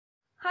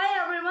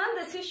everyone,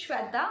 this is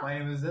Shweta. My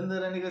name is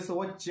Zinder and you guys are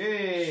watching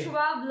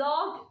Shwa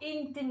Vlog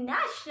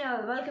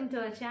International. Welcome to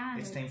our channel.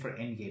 It's time for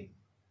Endgame.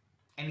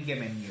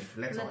 Endgame.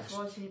 Let's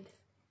watch it.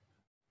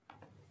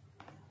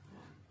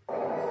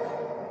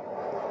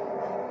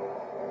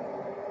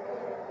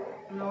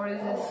 What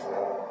is this?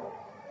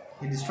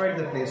 He destroyed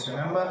the place,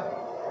 remember?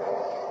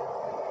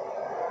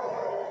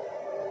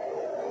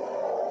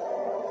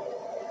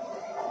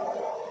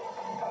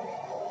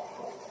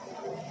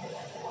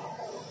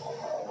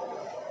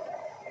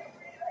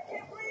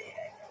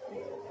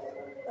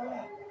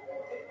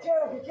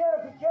 Be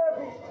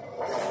careful.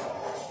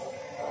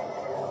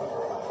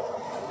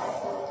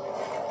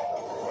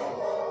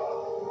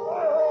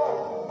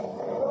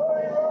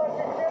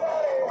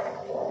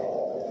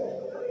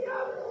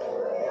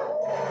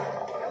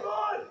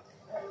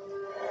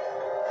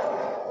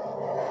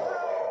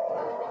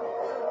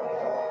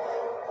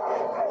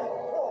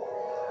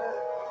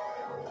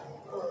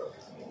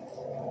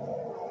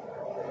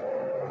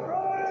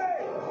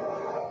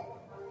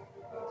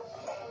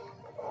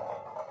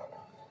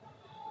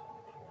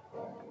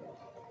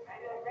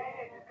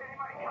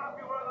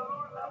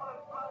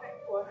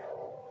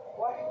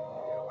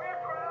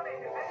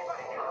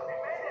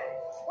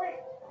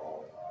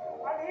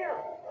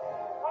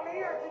 I'm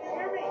here. Can you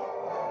hear me?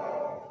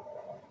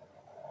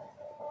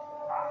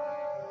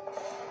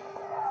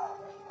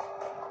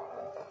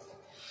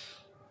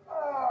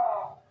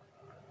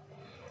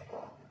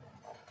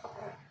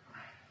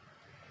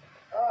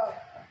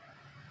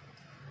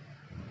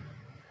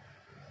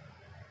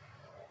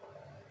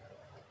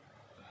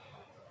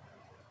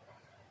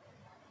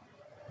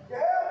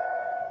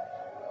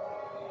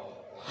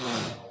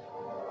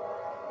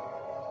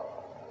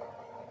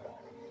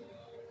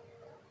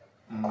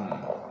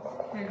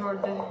 I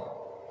got this.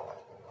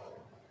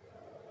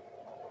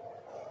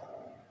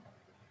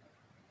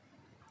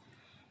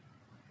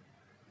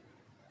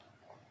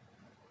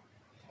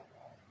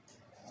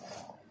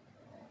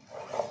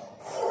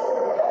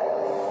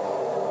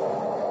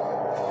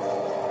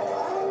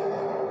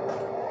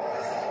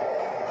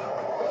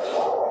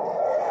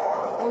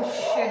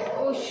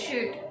 Oh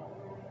shit.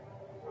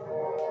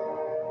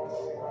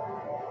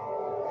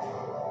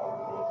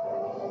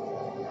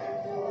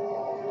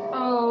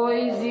 Oh,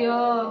 he's here.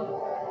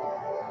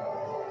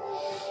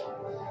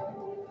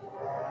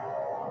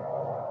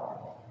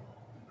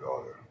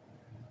 Daughter.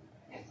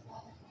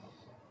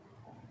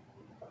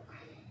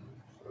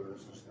 So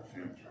this is the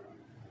future.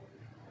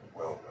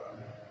 Well done.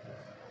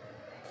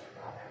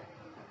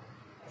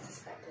 I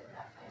suspected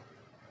nothing.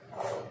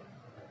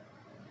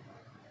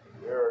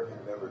 There you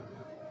never did.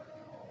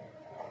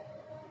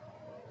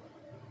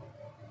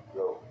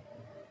 Go.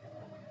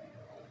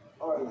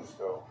 Find the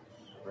stones.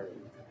 Bring them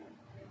to me.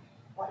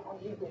 What will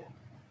you do?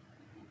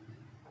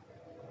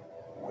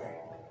 Wait.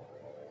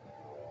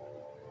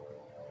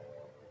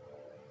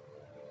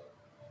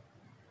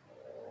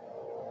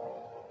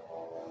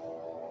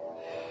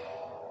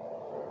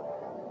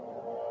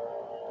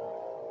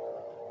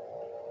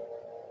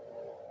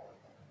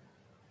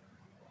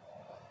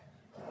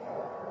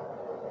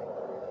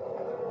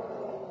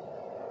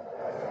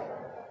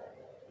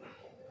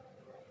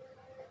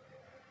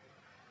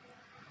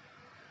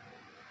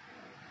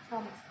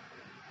 Thomas.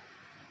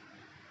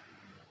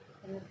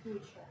 In the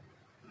future,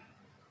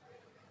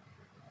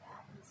 what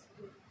happens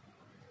to you?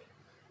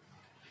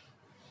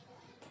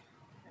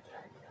 I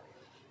tried to kill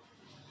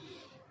you.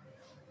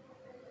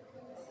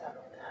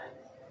 Several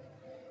times.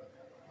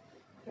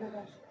 But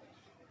eventually,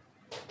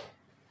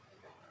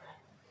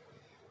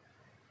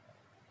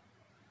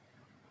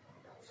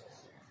 no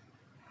sisters.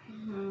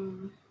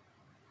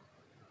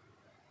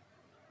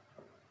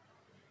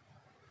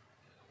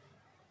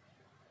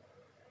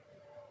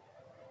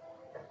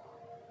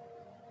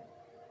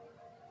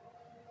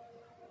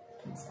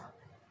 Can stop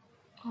it.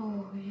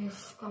 Oh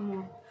yes, come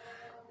on.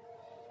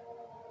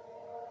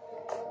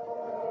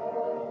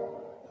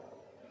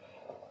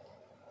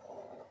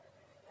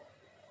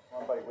 Come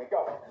on, buddy, wake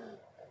up.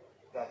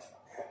 That's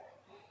not good.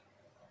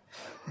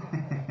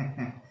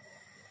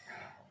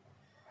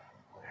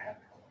 What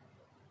happened?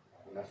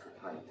 We messed with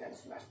Tiny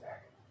Den's mess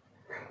back.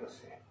 Let's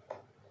see.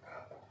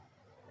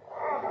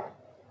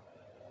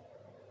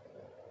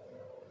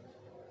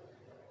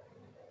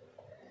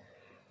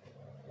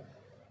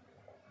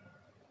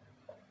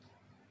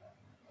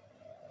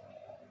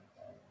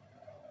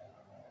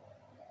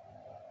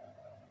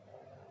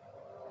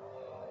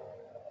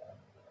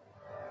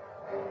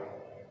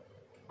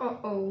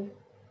 Uh-oh.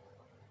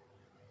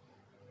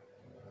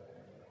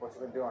 What you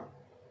been doing?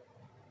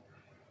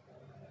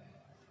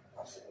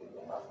 I said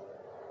nothing.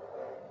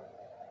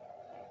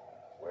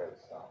 Where the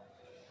stones?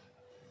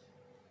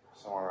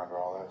 Somewhere under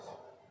all this.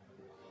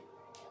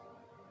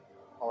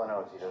 All I know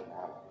is he doesn't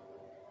have them.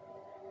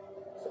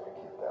 So we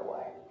keep it that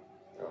way.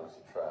 You're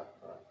honestly trapped,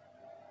 right?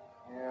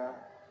 Yeah.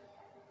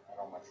 I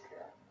don't much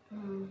care.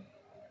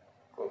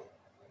 Good.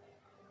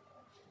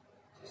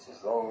 Just as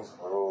long as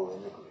we're all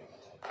in agreement.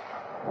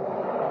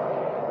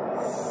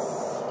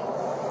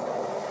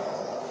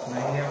 Now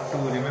you have to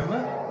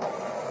remember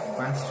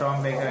one strong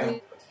beggar.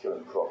 Let's kill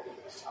him properly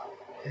this time.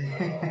 You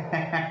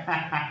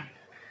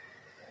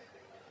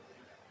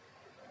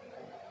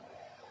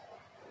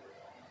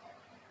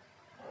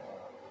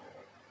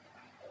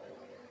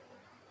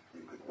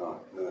could not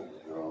live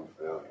with your own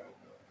failure.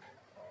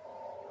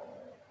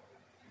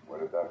 Where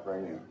did that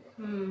bring you?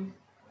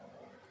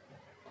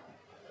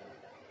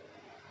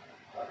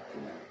 Back to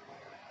me.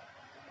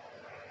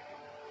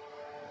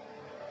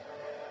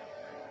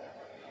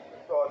 I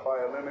thought by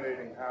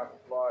eliminating half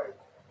of life,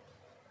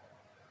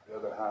 the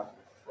other half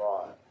would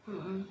thrive.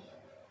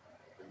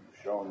 But you've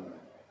shown me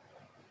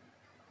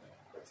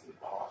that's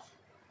impossible.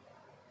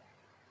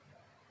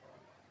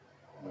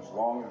 And as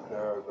long as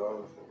there are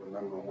those that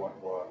remember what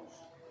was,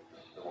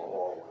 there will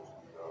always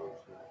be those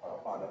that are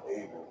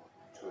unable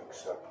to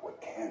accept what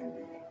can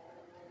be.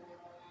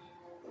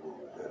 They will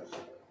resist.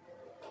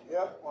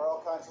 Yep, we're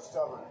all kinds of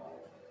stubborn.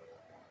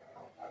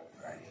 I'm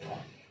thankful.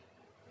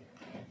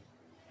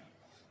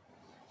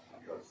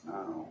 Because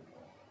now,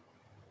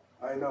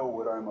 I know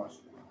what I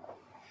must do.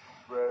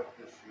 Thread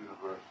this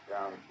universe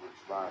down to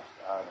its last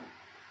atom.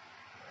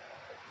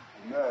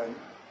 And then,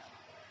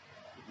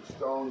 with the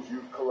stones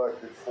you've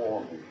collected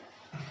for me,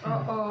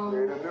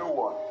 create a new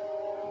one.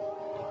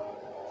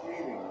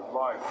 Teeming with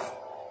life.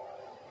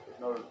 It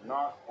knows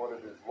not what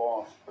it has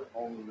lost, but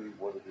only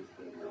what it has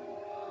been given.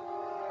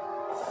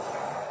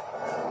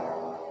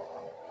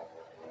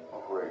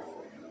 I'm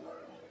grateful,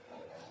 universe.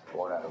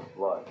 Born out of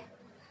blood,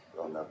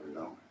 they'll never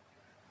know.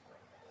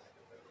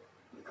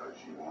 Because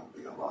you won't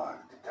be alive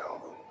to tell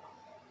them.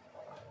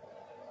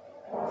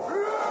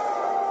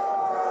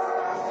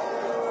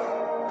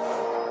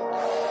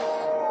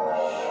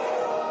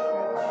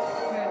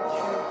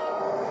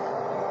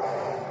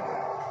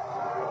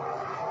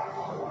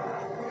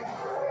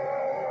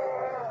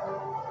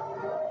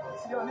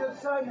 See you on the other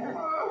side here.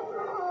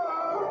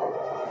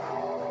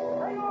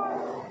 Hang on!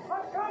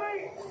 I'm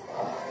coming!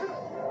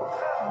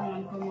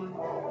 Come on.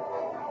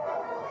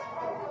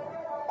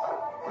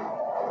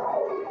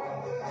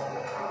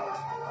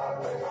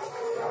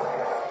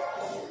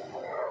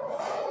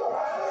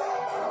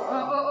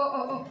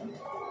 Oh.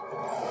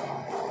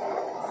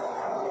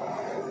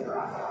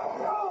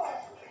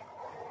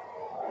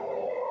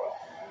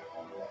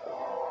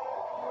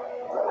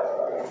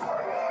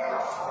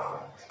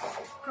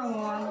 Come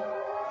on.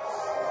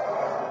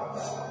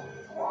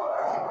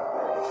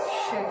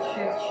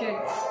 Shit.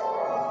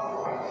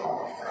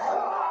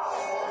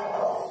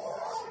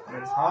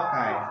 That's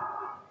Hawkeye.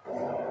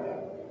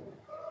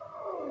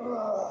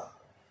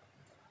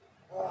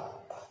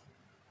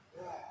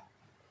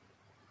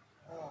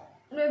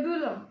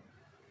 Nebula.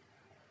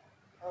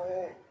 Oh,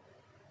 hey.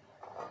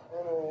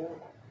 Hello.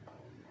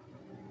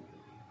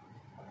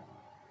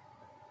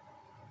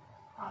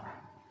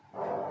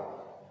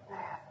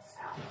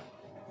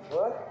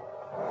 What?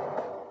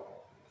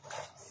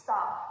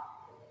 Stop.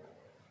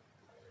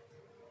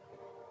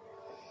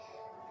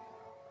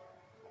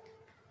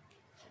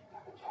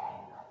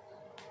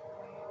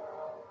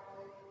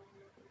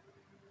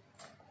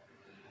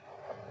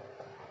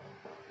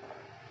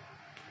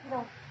 No.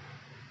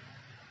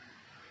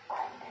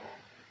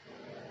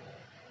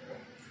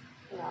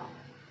 No.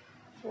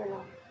 You're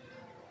not.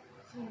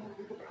 Seeing what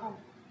you become.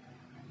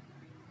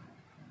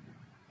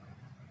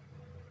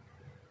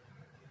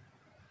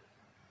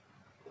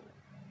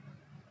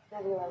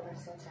 Never will ever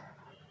center.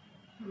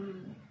 You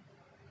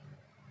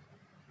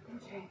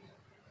change.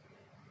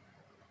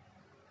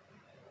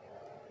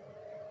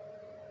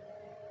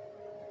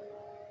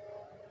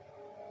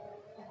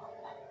 You won't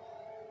let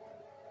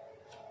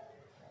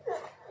me.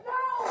 No!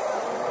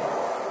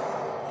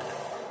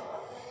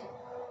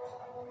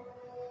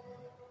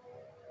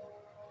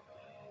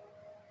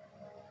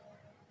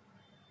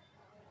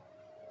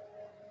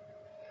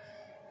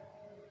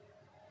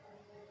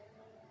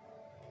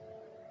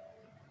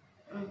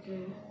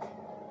 Okay.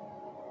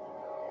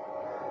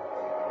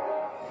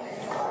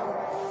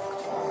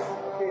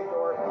 Okay,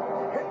 Thor.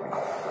 Hit me.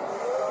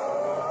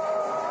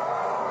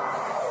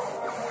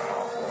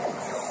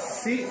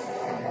 See,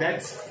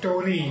 that's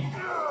Tony.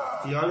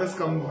 He always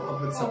comes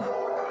up with some.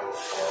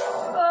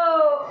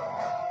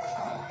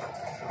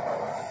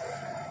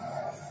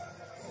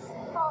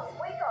 Boss,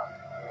 wake up!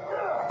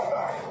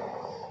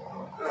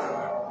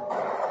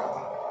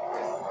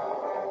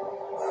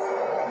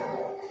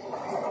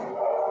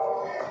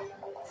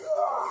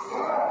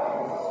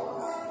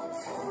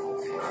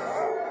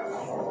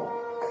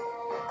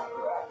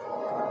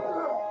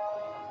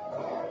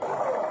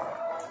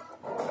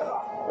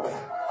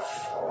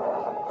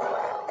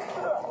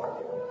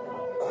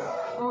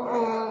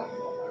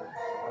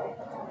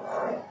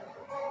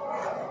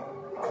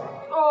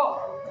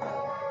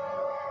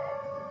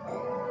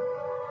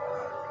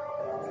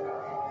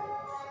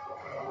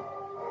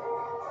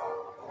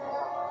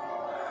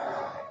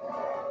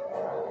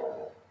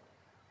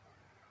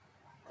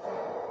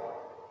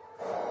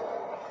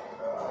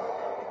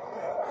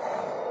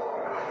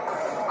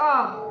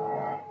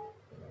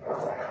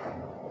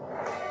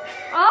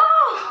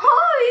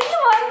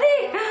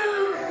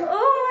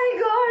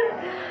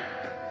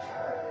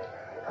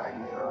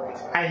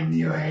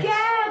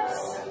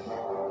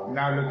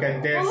 Now look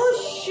at this.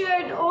 Oh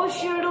shit, oh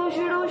shit, oh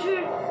shit, oh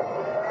shit.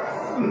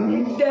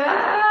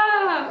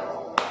 Damn!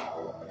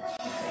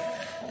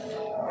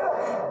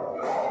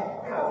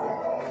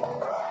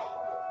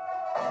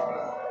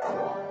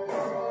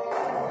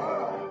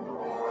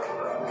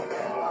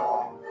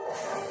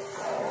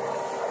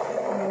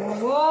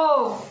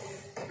 Whoa!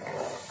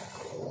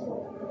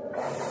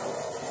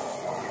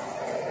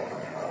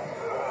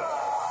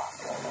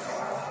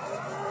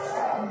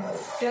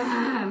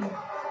 Damn!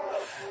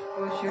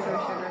 Oh shit, oh shit, oh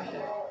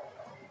shit.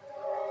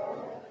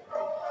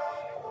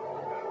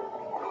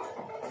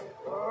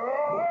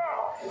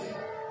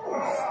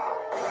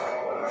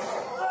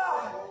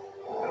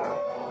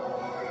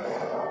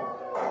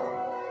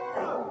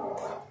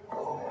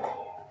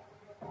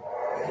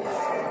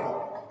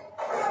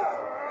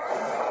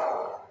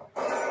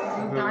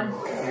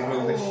 He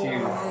will the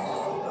shield.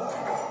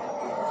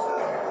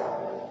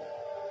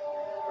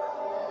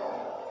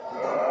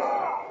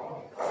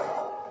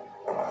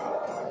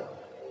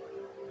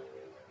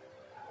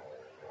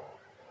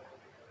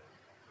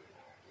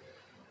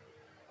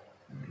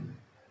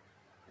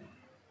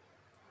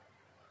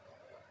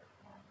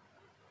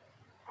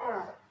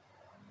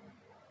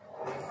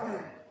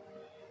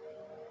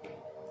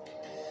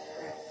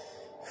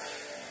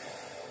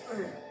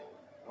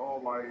 All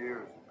my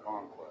years of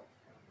conquest,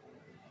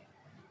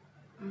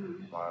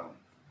 violence,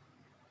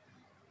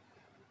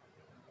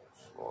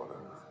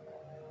 slaughter,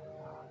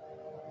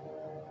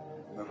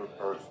 never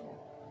personal.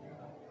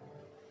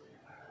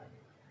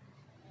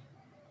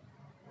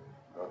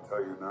 I'll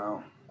tell you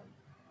now,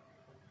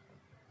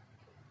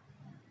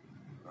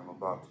 what I'm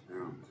about to do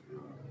to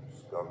your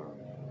stubborn,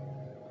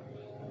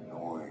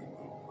 annoying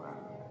little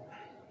planet.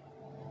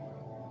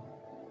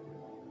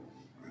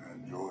 You're gonna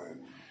enjoy it.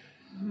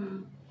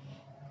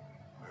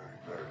 Very,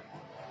 very much.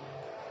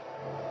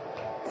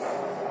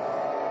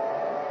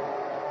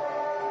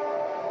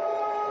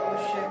 Oh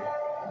shit.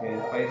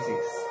 Yeah, 5, 6.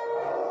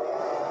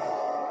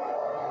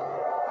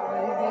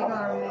 Very big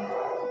army.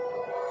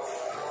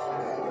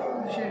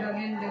 Oh shit,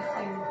 again this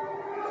thing.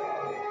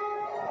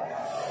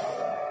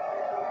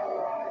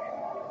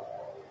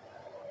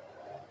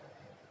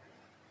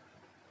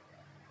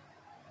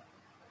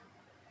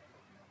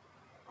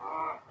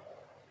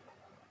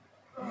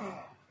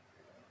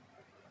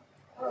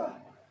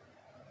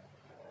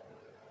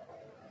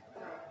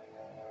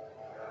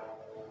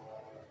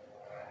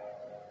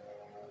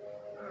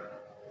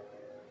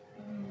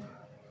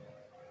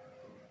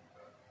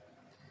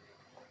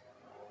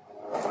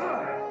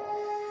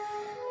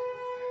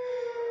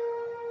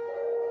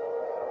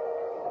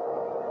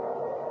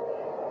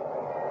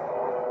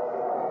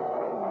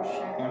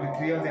 Only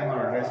 3 of them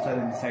are rest are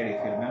inside,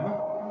 if you remember.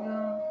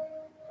 Yeah.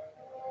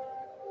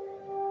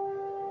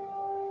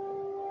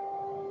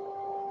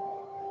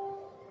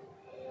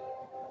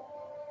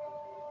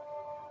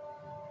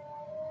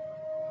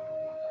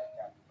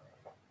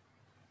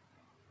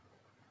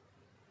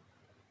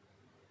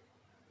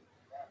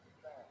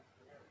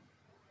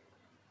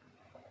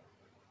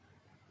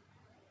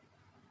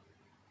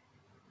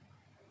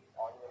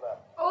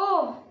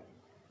 Oh!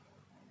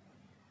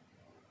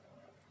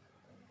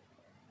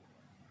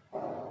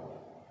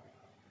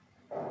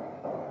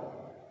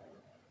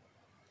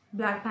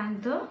 Black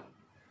Panther?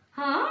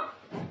 Huh?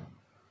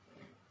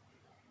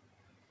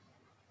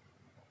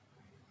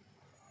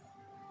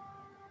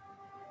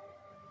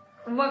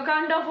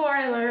 Wakanda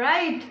forever,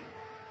 right?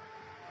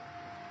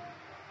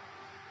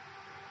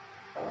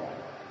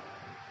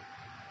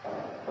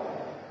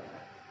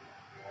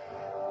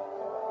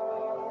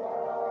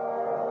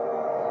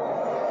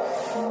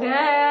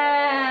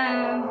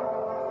 Damn!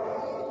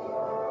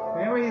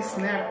 Whenever he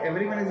snapped,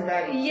 everyone is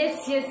back.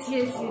 Yes, yes,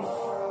 yes, yes.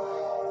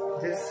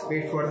 Just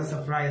wait for the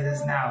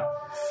surprises now.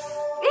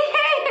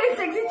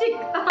 Sexy chick.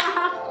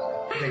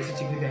 Sexy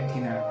chick with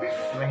Antina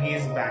when he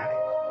is back.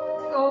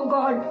 Oh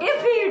god,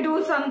 if he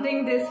do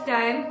something this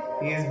time.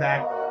 He is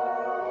back.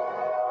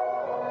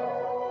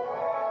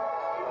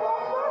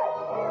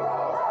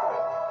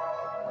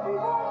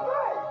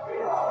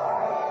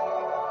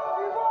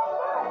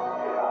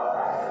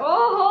 Oh,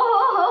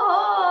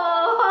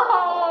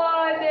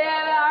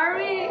 damn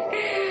army.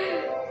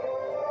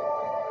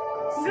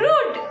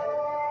 Groot.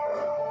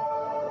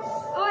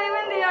 Oh,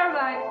 even they are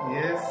back.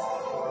 Yes.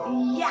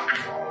 Yeah.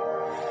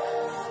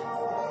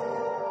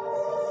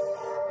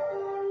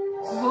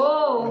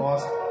 Whoa.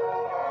 Wasp.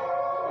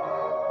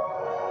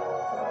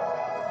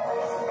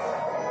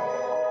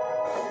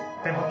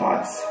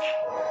 Pepperpots. Is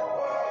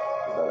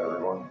that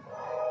everyone?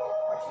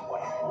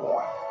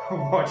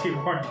 What he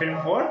wanted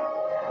more?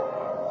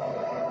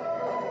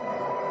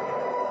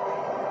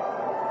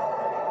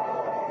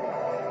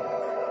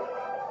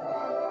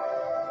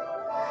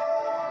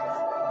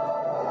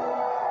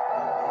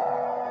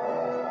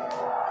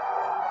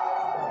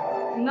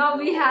 Now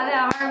we have the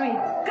army.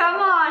 Come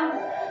on.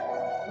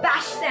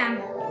 Bash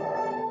them.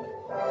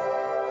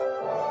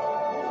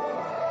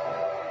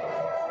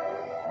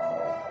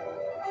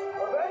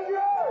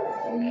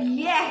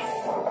 Yes.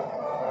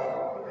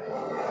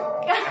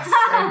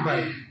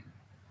 Assemble.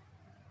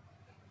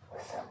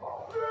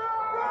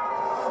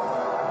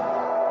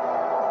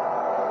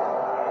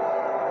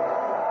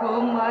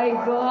 Oh my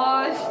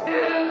gosh.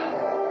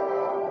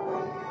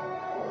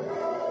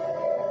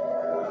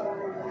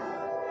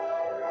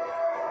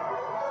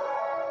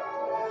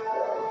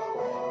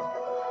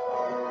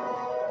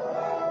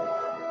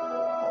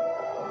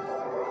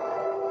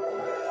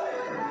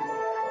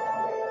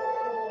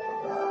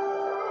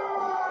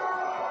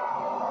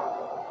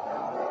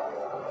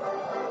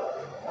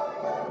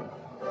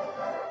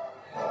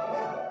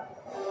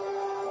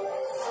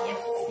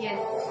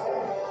 Yes.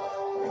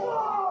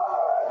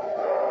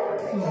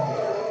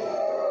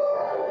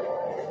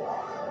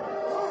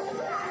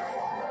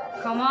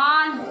 Come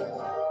on.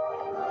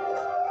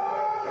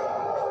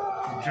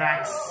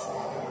 Drax.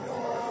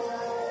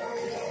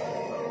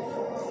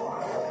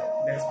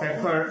 That's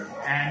Pepper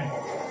and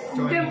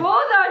Tony. They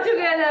both are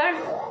together.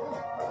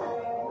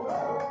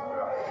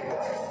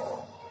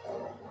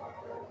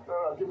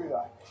 Give me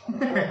that.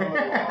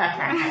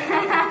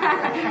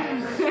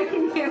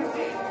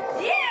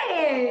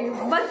 Yay!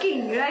 Bucky,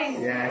 right?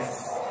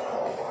 Yes.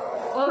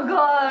 Oh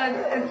god,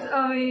 it's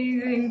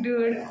amazing,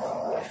 dude.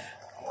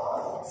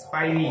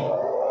 Spidey.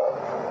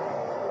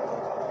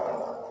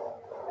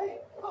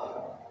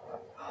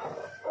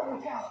 Holy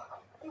cow!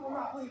 You will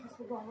not believe what's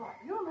been going on.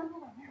 You remember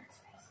my marriage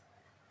space?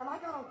 And I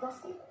got all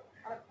dusty,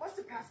 and I must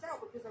have passed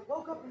out because I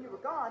woke up and you were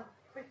gone.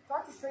 But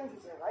Dr. Strange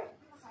was there, right?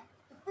 He was like,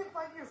 "It's been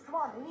 5 years, come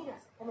on, they need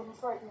us." And then he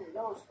started doing the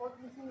yellow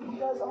sparkly thing that he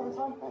does all the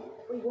time.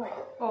 What are you doing?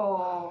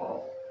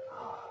 Oh.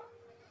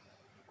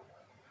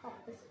 Oh,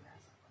 this is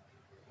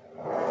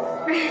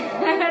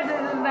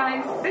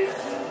nice. This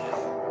is nice.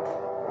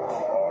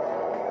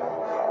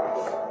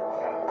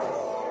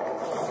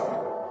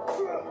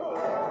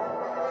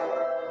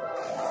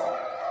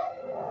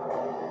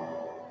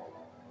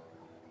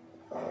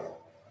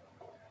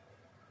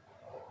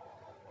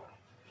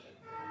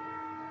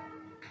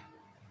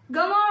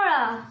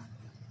 Gamora.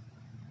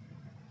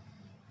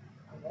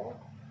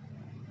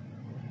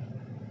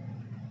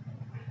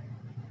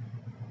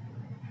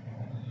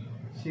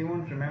 She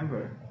won't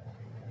remember.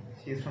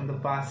 She is from the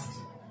past.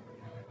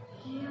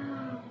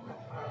 Yeah.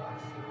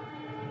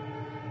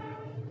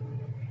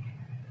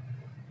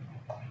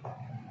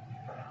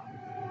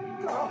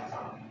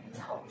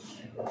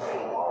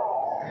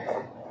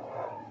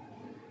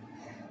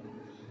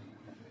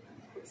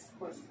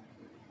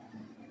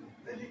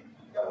 Then you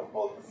gotta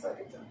pull it the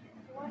second time.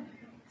 What?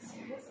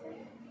 Seriously?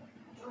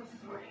 Joyce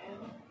is right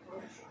hand.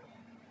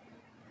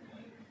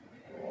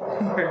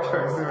 Her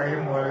choice is very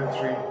more than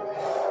 3.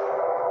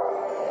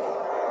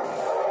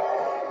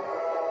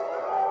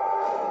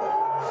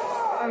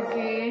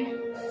 Okay.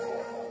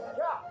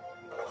 Yeah.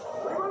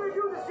 We want to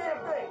do this damn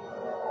thing.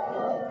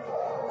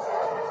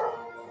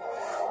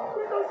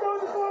 Get those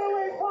guns as far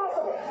away as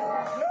possible.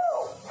 No!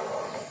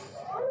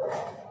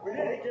 We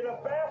need to get them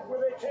back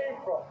where they came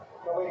from.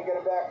 No way to get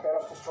it back.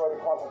 Thanos destroyed the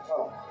quantum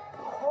tunnel.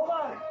 Hold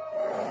on.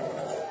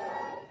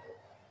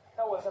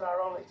 That wasn't our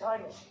only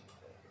time machine.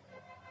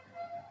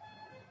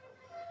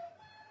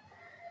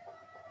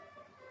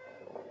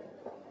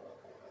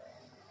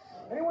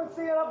 Anyone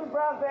see an ugly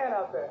brown van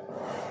out there?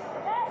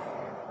 Yes!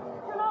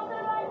 Turn off the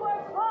light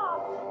works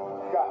off!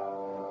 Got it.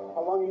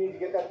 How long you need to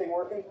get that thing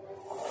working?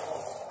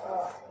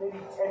 Maybe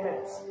 10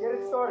 minutes. Get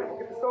it started. We'll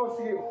get the stones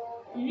to you.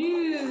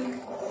 You.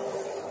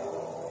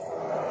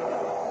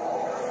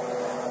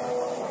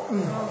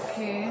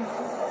 Okay.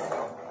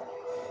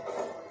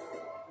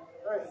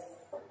 Right.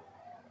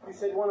 You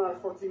said 1 out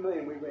of 14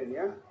 million we win,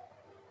 yeah?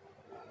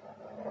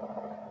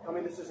 Tell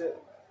me this is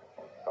it.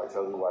 If I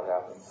tell you what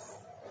happens,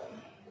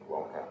 it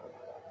won't happen.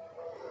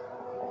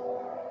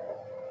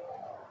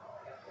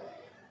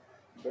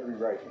 Better be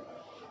right.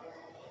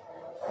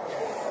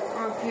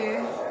 Okay.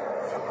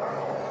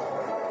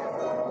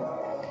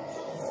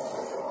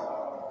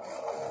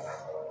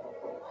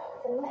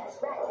 The mess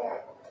back here.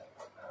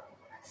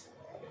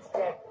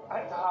 Get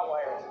at the hot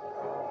wires.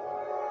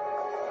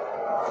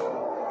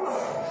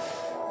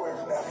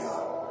 Where's Nebula?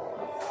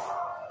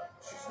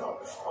 She's not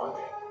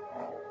responding.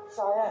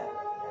 Cyan.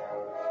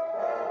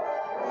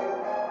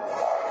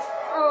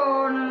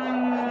 Oh no.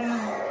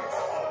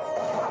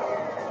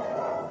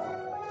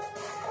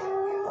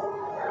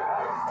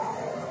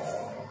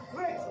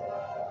 Rick!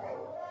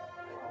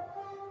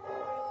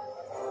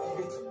 Give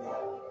it to me.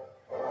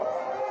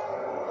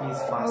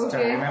 He's faster,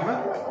 Okay. remember?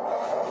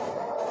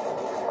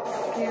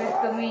 Give it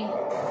to me.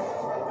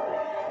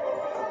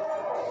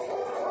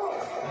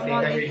 Take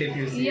a hit if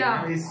you see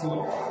Yeah. his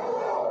suit.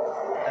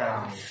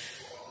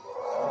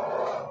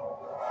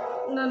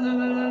 No,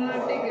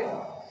 take it.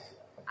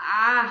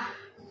 Ah,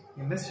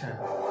 You missed her.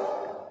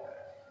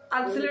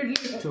 absolutely.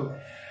 Took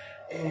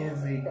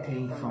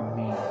everything from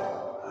me. I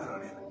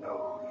don't even know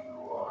who you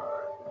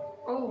are.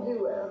 Oh,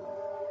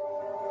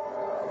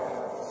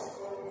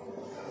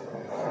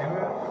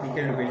 Remember? He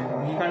killed Vision.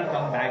 He can't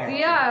come back.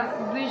 yeah,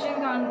 Vision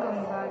can't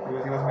come back.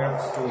 Because he was made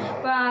of stone.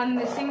 But I'm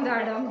missing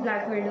that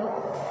Black Widow.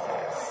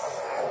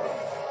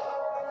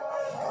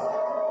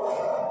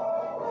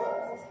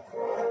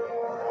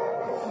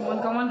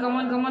 Come on.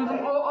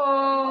 Oh.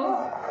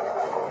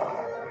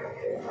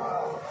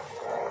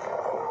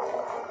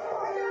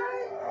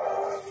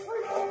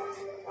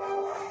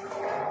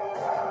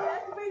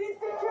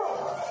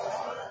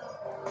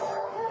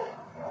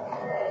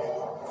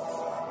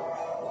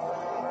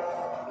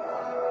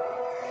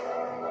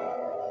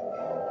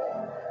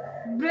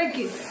 Break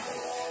it.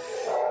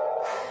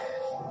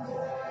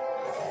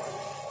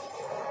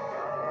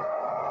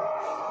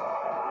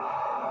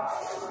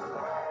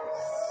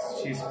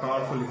 She's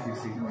powerful if you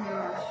see.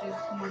 Yeah, she's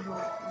more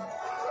powerful.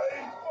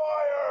 Rain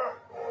fire!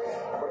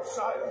 But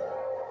silent,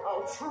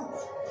 our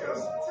troops,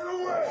 just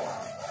do it!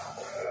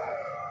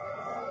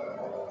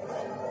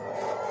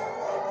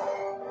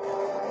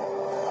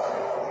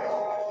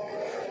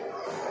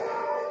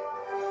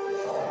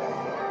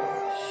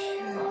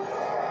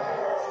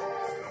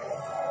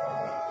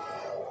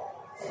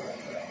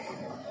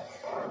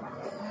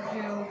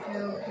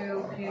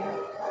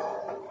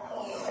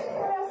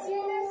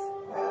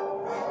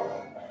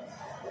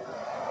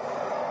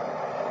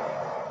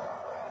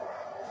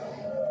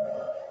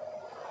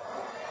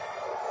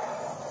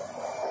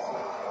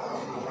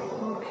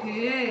 Okay.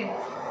 Okay.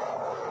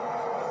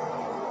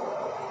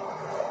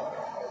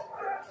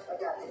 I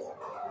got this.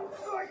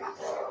 Oh, I got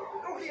this.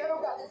 Okay, I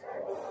don't got this.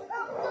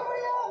 Help!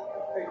 Somebody help!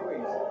 Hey,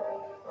 Queens,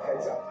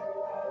 heads up.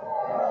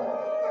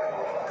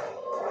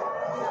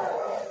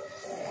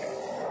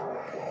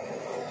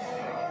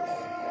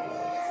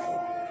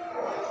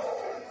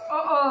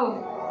 Uh-oh.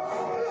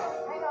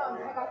 Hang on, I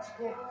got you,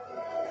 kid.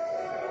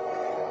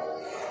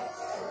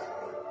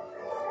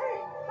 Hey,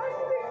 nice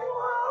to meet you.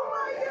 Oh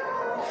my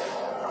God!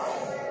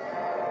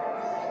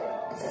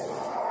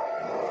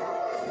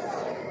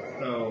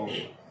 So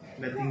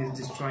that thing is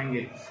destroying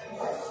it.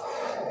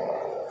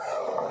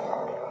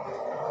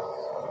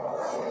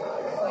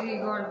 Very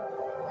good.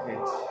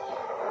 It.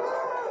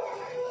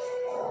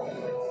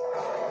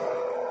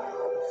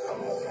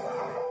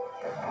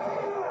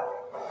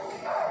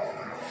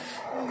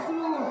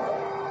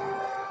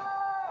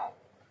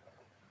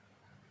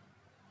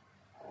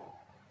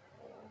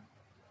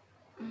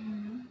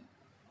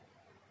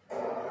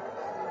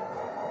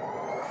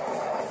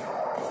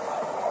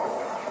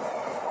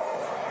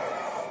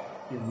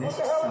 You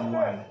missed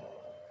someone.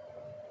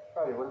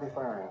 Buddy, what are they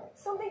firing at?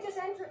 Something just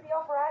entered the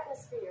upper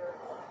atmosphere.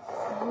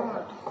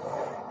 Good.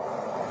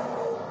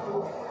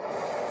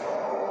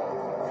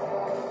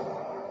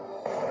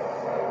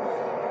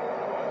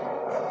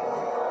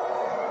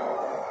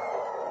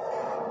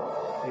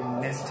 You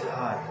missed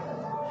her.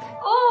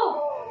 Oh!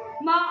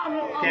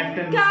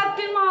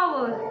 Captain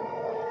Marvel.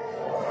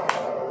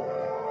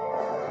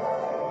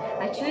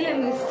 Actually, I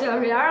missed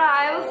her. Yeah,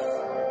 I was.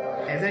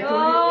 As I told you,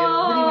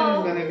 everyone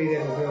is gonna be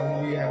there for the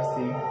movie you have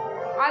seen.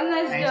 I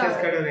missed Anxious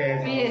her. cut away.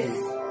 as you Yes. see.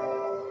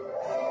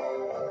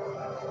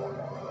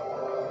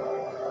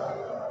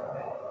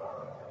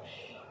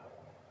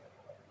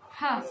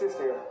 Huh. Assist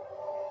here.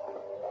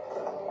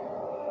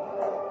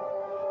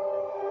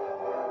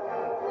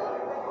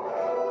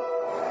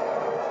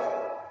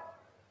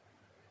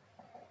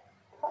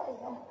 Hi,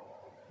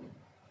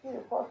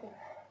 Peter Parker.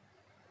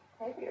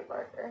 Hey, Peter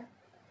Parker.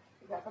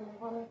 You got something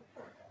for me?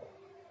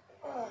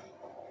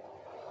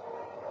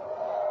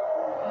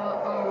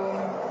 Uh-oh.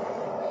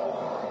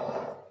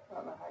 I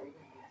don't know how you're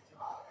gonna get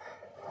through all that.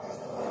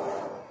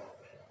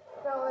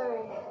 Don't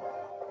worry.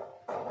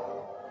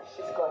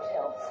 She's got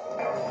help.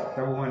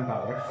 The woman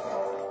power.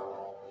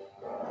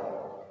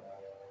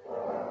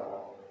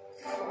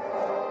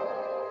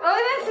 Oh,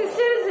 my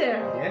sister is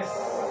here. Yes.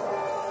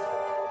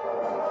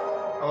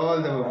 All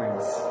the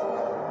women's.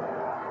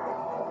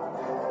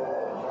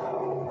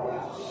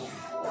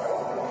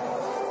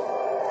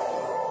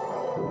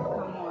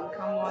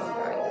 Come on,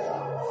 guys.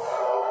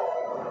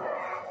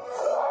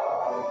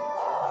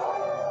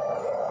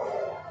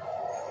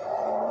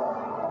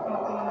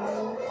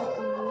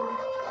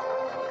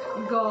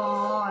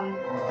 Gone.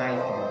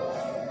 Balcony.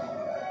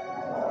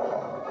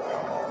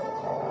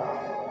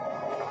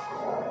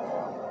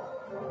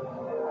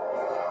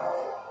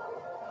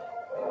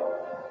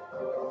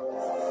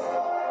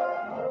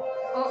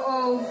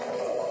 Uh-oh.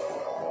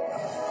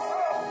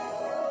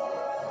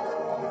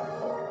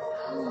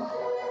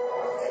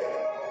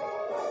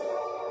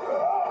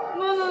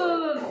 No.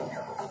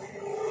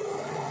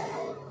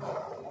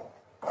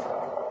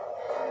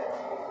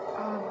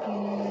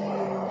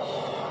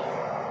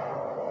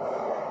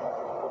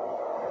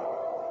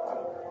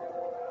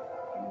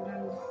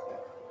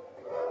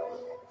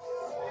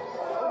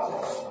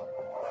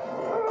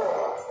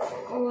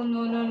 Oh,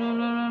 no.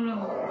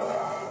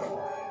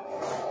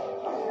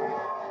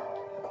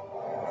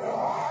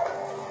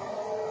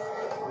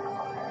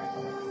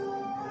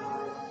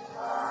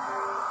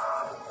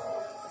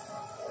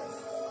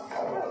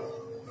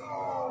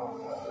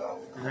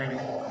 Trying to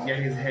get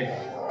his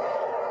head.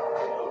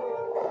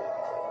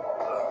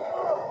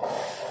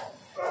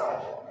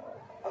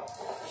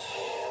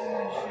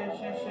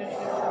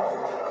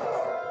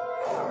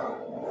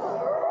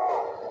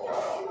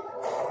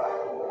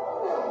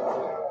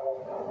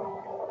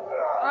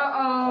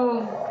 Uh-oh.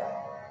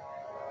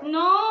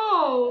 No.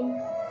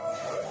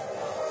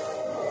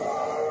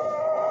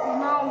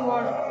 Now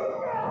what?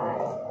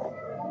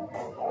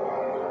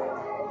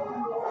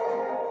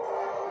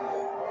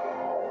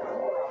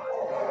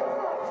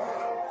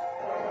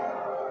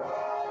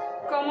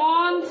 Come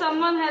on,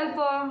 someone help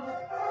her.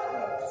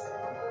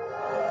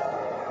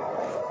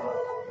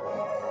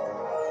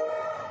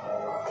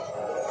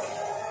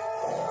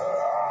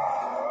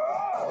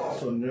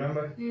 stone,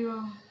 remember?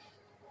 Yeah.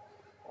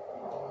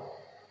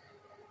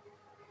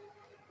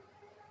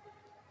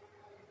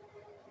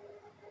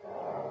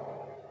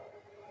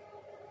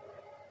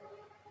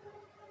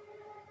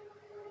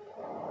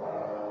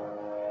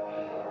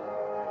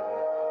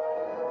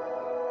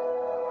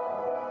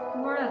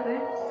 What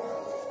happened?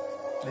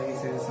 Like he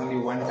said, it's only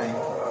one time,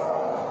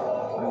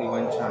 only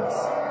one chance.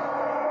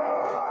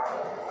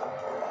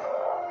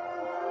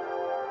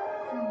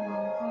 Come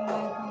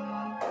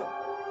on.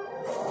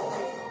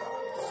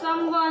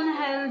 Someone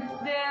help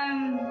them.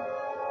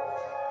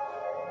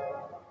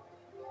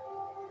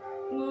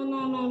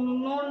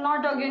 No,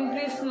 not again,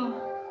 please no.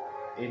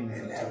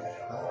 Inhale.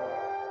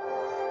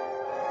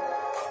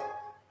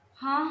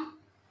 Huh?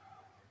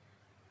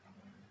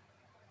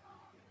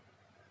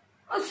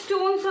 Oh,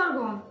 stones are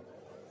gone.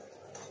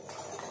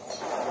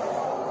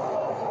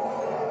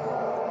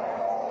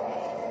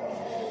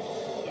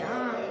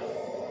 Yeah.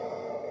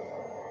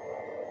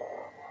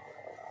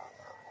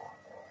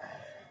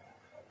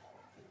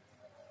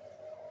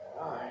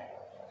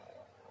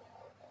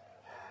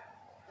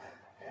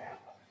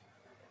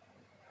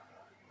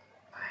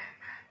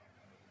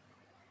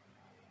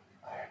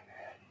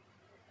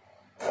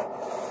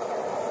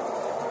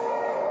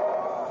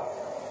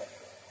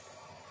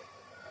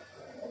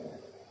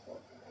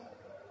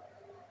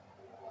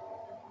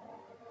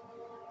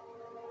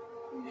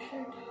 Oh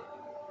shit.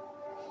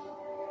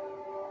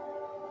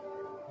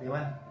 They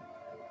won.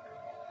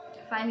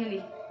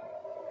 Finally.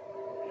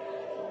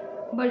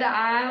 But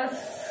I was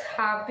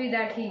happy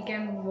that he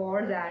can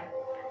wear that.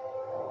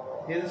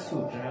 Here's a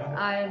suit, remember?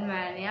 Iron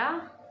Man,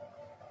 yeah?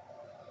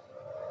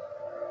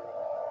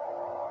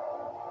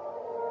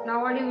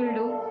 Now what he will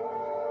do?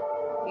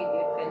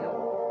 Idiot fellow.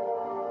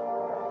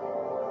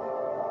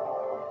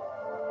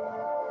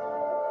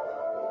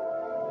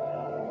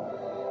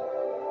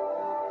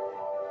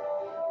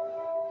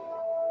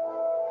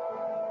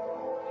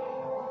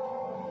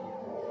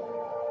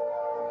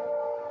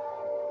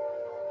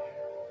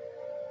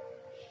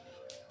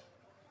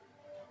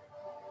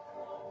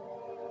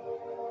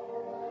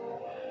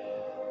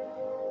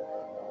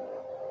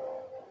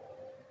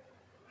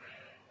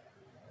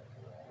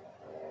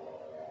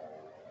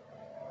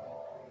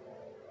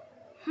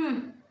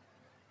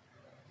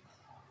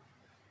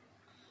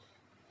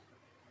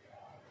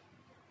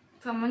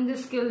 Someone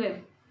just killed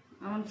him.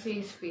 I want to see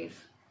his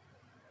face.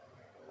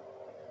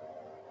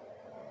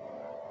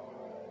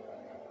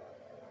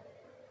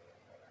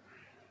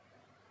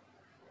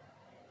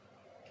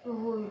 Oh,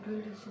 it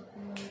will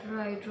disappear.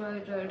 Right.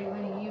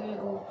 Even he will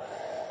go.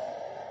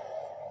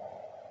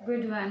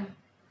 Good one.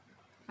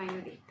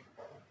 Finally.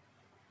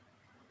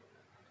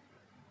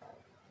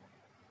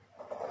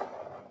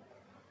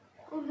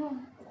 Oh no.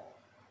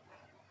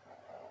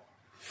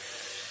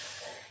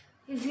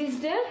 Is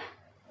he dead?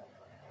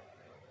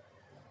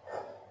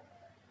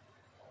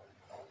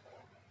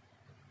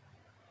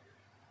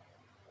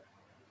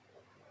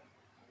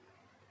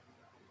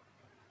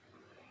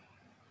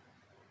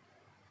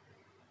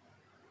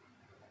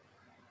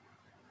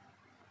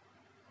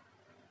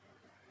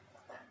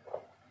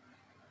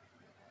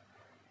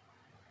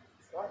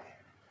 Stark?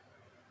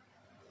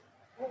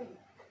 Hey.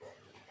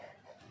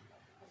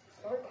 Mr.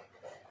 Stark?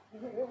 You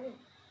really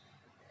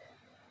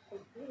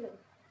was breathing.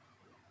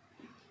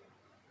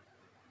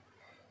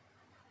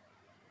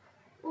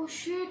 Oh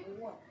shit.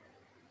 What?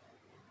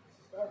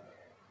 Mr. Stark?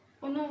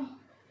 Oh no.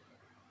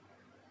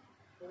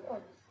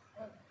 What? Mr.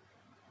 Stark?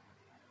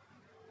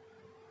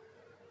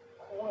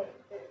 What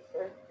is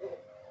her name?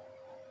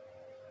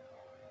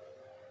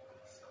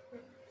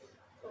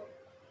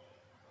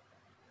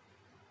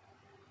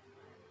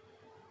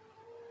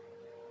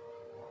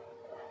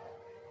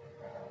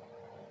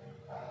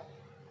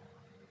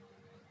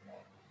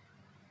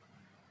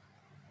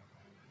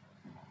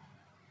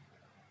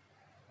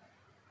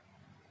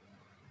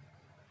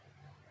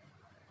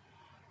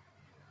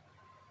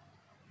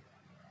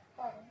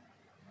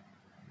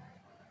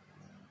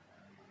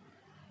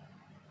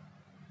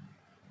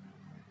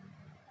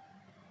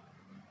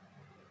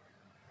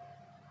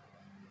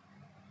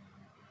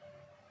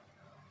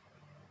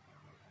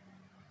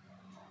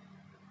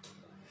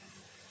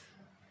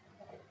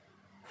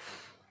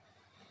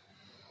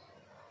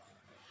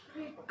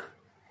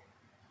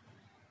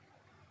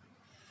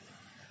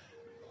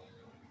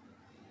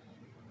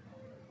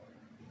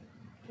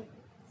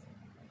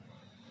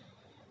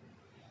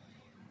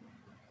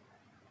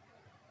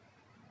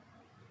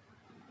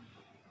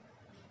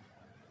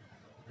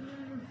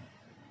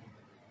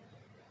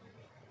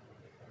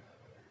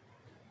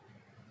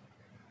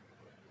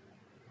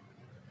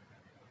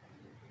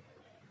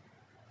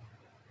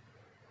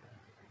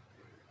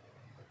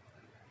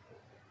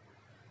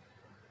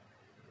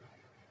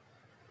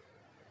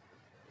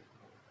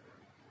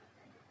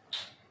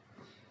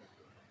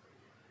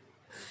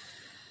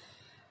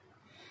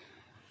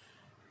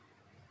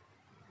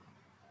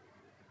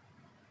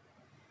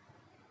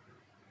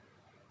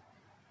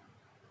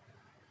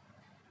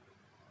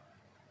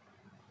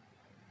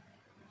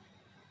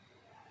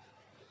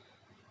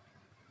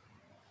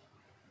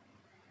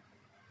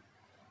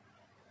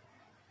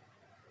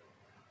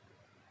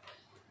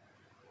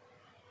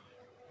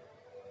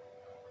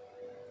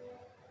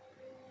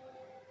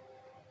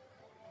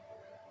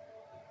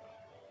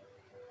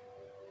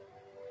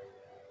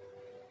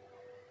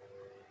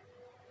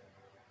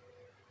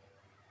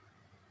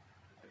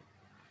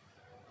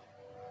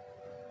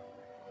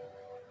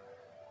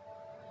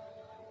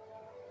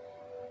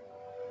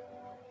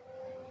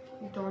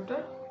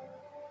 daughter?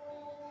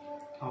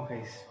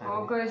 Hawkeye's family.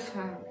 Hawkeye's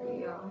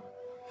family, yeah.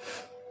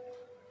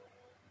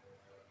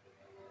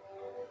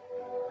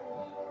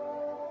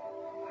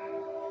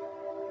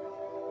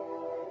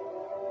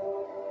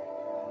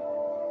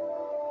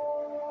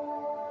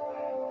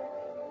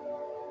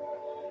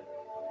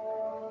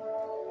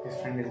 His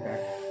friend is back.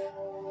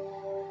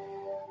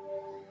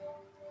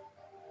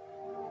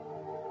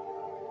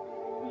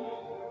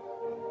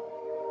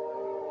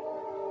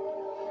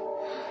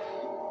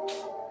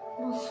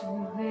 It was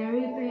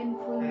very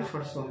painful. And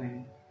for so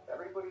many.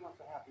 Everybody wants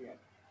a happy ending,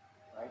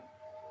 right?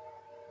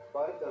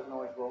 But it doesn't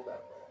always roll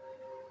that way.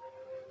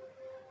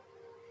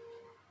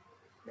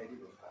 Maybe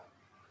this time.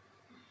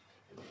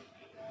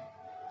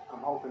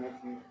 I'm hoping if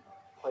you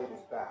play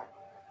this back,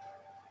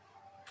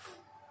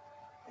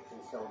 it's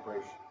in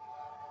celebration.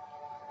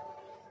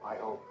 I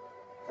hope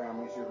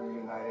families are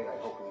reunited. I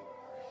hope we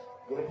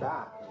get it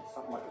back. And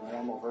something like a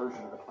normal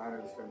version of the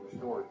planet has been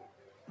restored.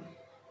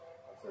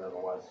 If there ever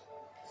was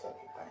such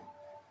a thing.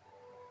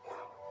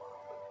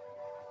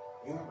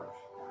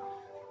 Universe. Now,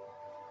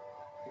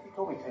 if you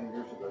told me 10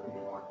 years ago that you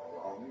weren't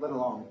alone, let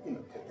alone, to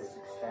this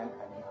extent,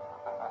 I mean,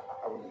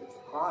 I wouldn't get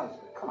surprised,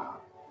 but come on,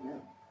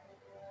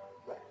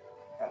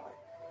 that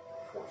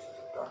forces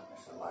of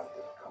darkness and light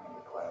that come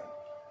into play.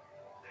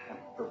 And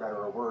for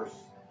better or worse,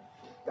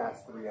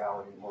 that's the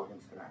reality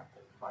Morgan's gonna have to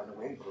find a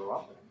way to grow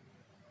up in.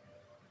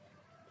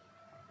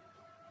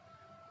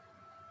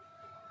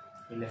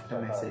 He left a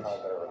message.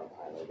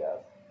 Untimely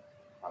death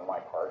on my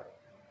part.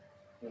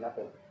 Not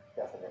that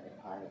death at any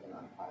time is an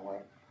untimely.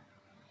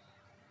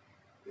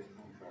 This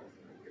one tries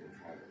to make it a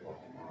tragic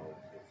local model.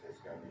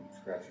 It's got me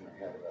scratching my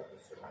head about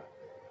this.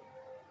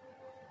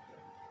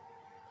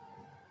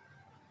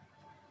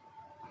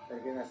 And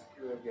again, that's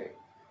pure gay.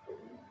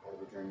 Part of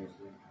the journey is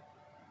the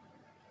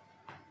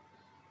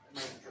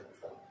major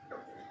stuff.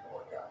 Everything's gonna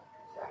work out.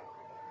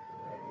 Exactly.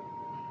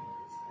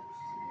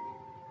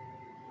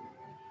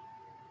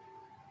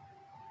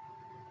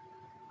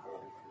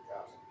 Early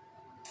 2000.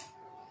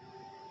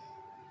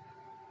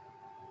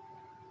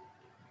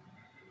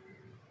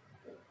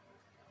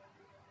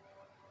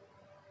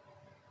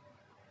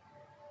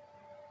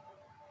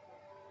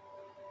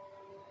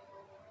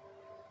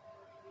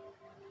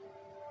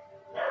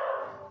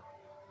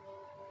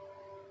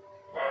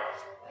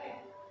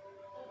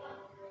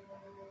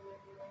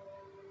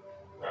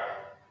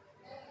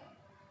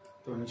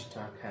 Tony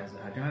Stark has a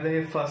heart. Remember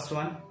the first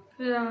one?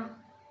 Yeah.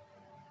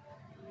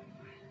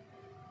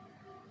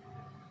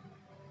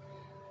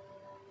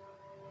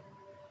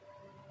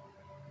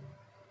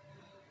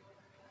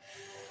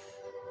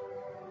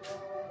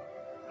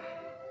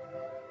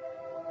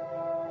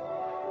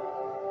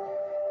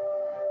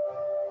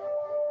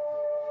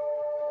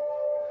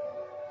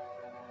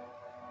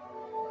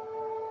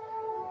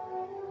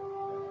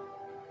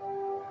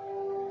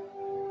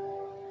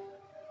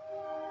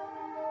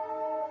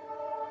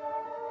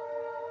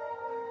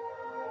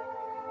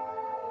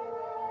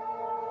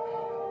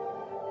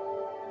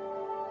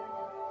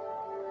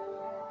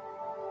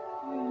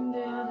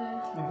 They are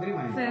there. Every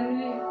mind.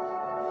 Family.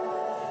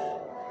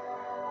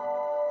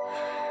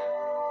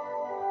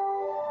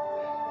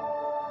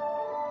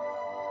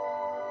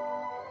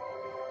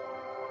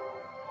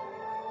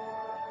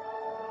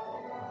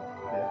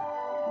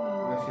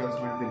 Because she was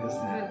meant with this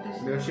now. With this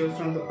Because she was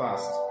from the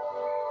past.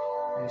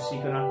 And she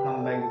could not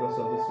come back because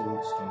of the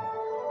soul stone.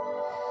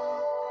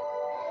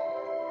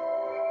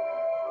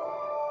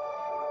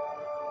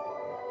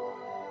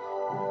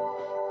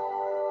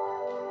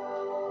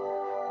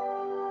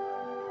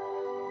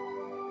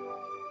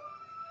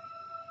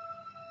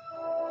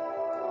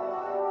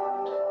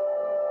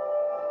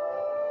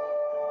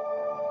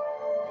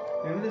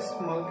 Remember this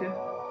small kid?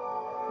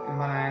 In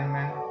one Iron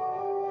Man?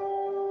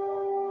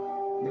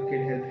 The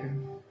kid helped him.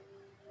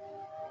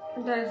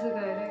 That's the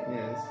guy, right?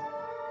 Yes.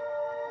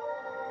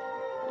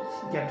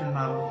 Captain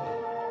Marvel.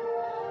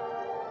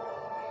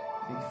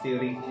 Nick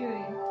Fury.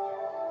 Fury.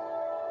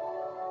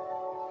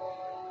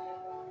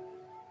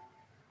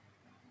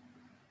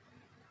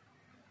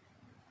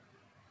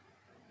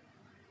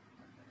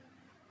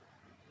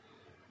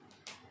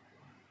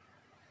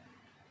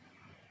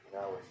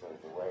 Now we're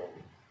sent away.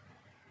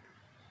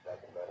 Back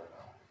and better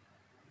now.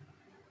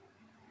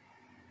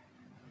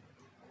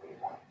 What do you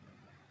want?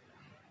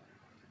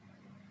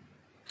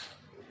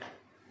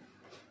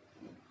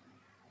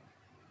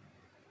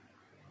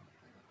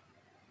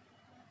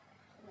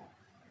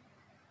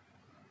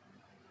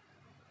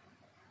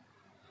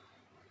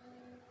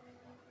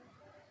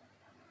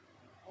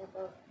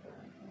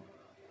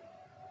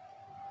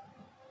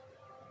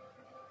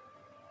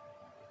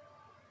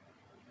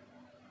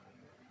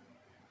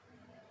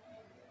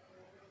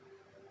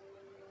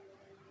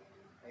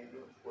 How you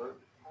doing? Work?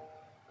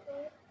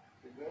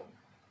 You good?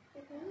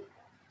 What do you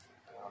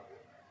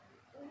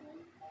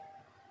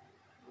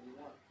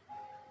want?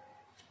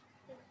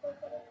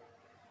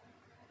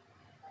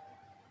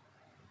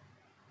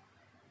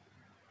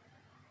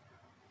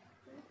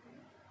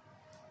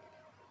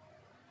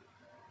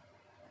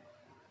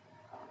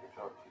 I'll get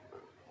your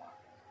cheeseburger if you want.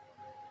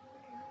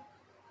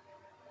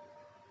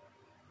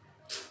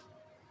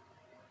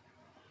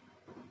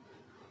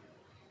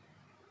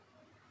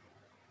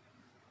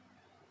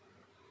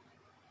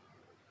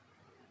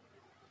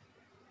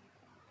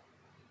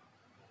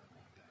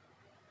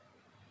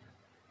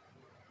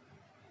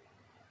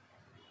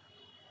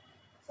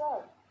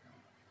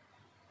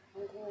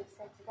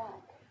 accept you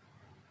back.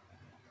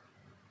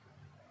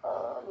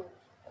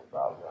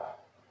 About that.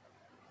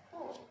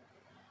 Oh,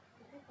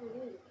 I think we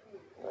need a key.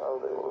 No,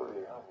 they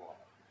already have one.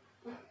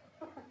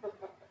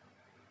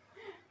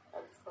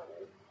 That's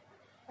funny.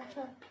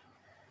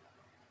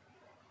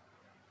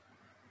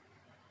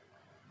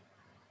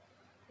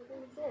 You're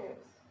being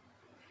serious.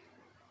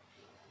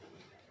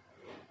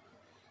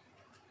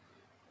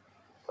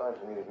 It's time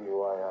for me to be who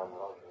I am,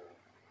 Roger.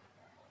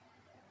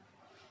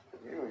 But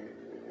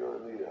you're a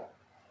leader.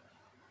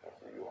 That's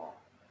who you are.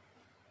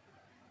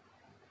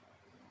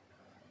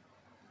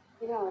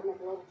 You know, I'd make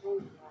a lot of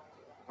changes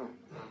around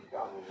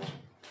Got me.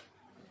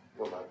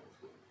 Go back to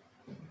school.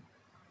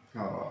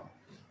 Oh.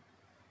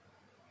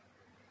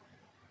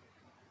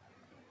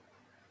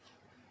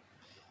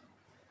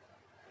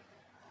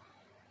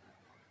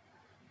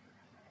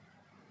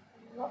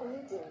 What will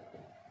you do?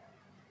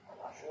 I'm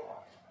not sure.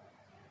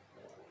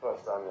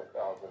 First time in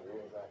 1,000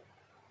 years,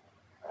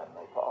 I have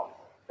no path.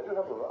 I do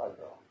have a ride,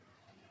 though.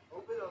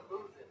 Hope we don't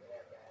lose it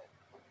there, man.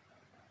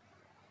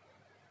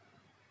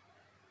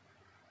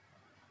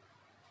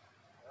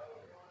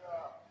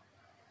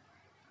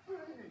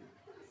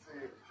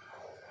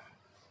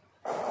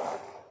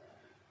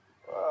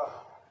 Well,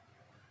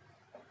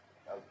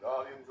 as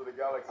Guardians of the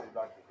Galaxy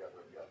back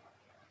together again.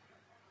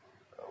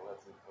 So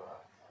let's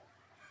impress.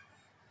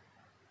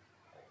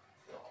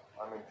 So,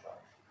 I'm in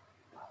charge.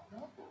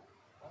 No,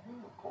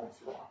 of course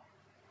you are.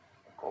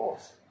 Of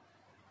course.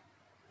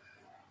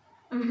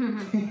 So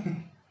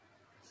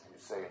you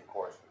say of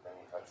course, but then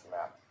you touch the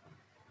map.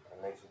 And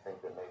it makes you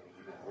think that maybe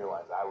you didn't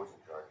realize I was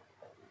in charge.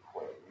 And you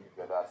quit. You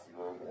got us, you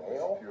were going to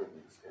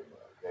security escape.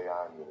 They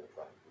are really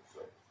trying to do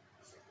so.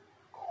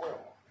 Quill.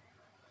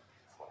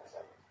 That's what I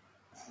said.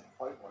 You should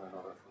fight one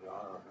another for the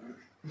honor of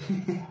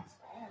leadership.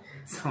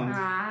 Sounds.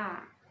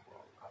 Ah.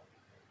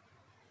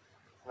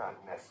 It's not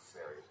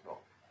necessary, no.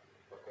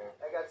 Okay?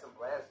 I got some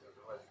blasters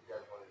unless you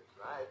guys wanted to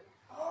try it.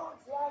 Oh,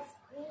 yes,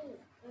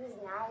 please. He was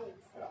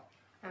nice.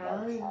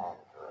 Oh.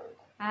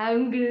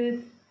 I'm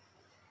good.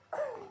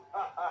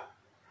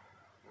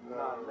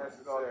 Not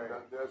necessary.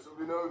 There should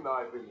be no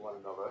knifing one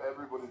another.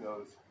 Everybody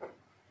knows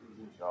who's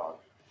in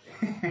charge.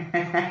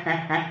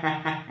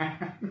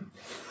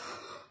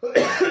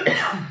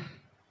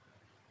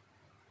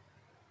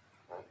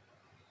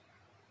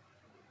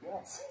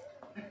 Yes.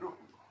 You.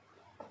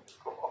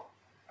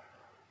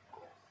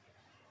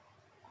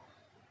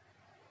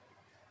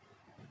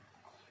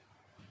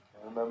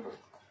 And remember,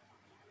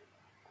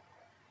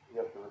 you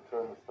have to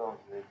return the stone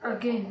to the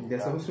Again. They're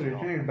supposed to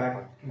return it back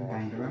in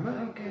time, remember?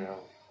 Okay.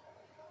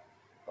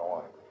 Don't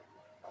want to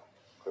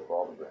clip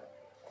all the brain.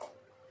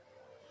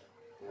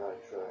 Yeah, I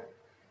tried.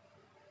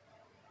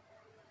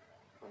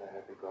 When I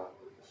had to go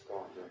with the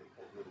stone, I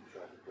really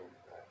tried to bring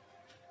it back.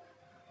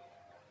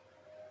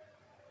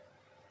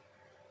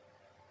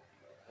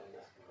 I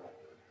messed it up.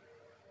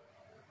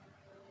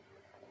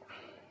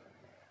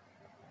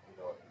 You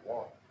know, if you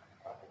want,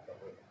 I can come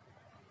with you.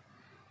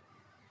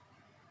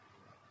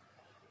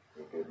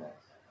 You're good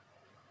next.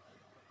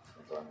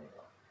 It's on me,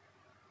 though.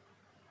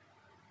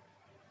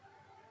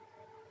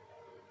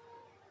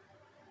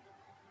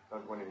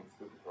 Don't do anything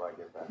stupid before I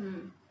get back.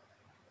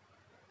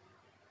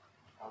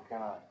 How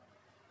can I?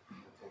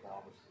 Take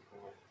all this stupid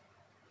with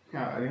me.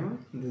 Yeah, you know,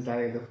 this is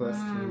like the first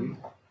movie.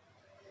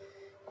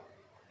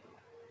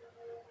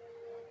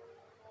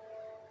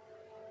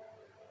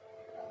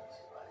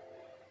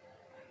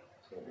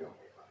 It's gonna be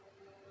okay.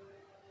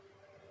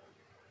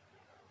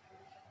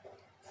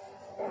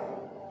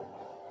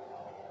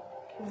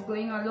 He's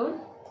going alone?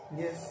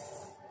 Yes.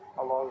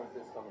 How long is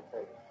this gonna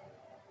take?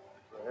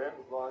 For him,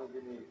 as long as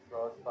you need. For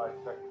us, 5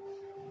 seconds.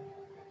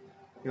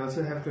 You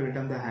also have to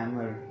return the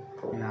hammer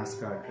in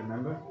Asgard,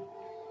 remember?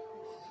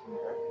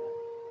 Okay.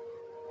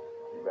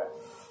 You bet.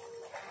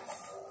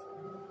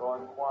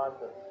 Going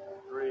quantum.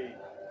 3,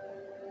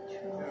 2,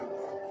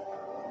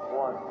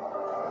 1.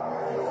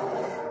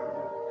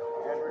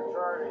 And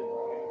returning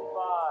in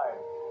 5,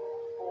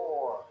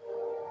 4,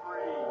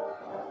 3,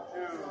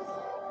 2,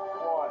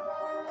 1.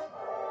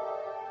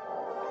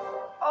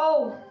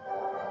 Oh!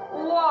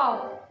 Wow!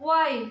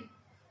 Why?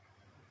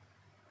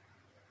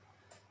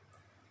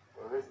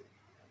 Where is it?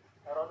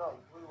 I don't know. He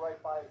flew right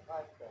by his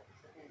time stamp.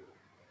 Should be.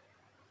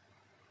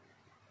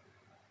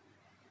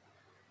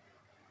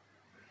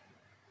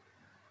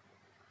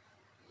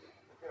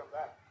 Get him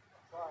back.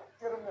 Try.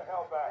 Get him the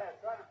hell back. Yeah,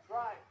 try to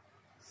try.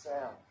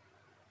 Sam.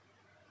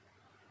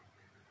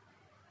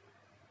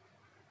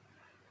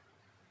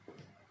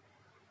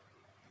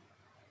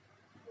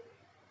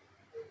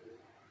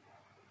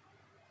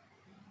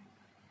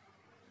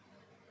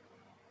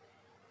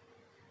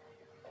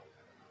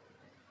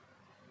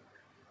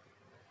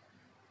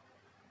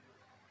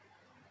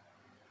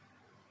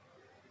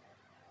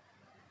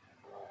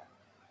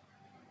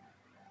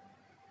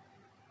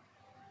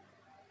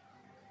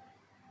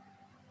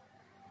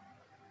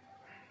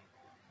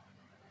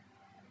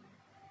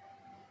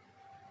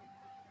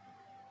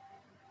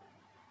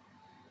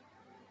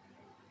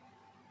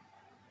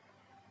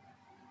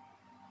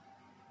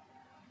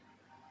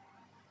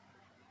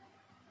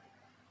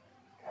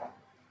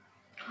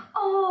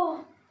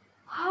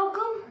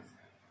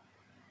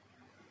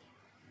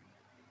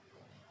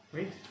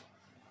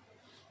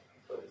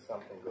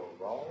 something go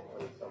wrong or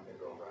did something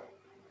go right?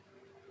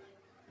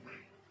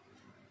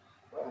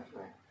 Well, that's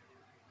right.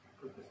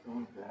 Put the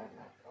stone back in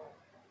that car.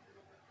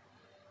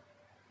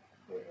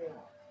 Yeah.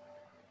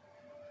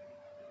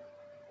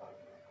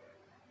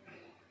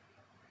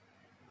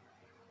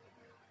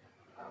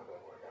 How'd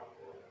that work out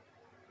for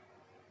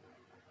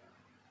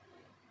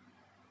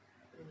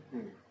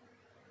you?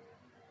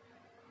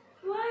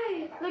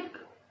 Why? Like,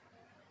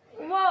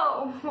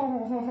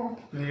 whoa.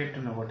 Needed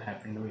to know what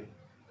happened to it.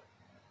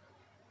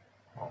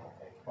 Only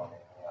thing funny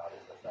out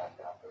is the fact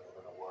that we live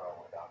in a world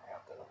without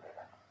Captain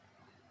America.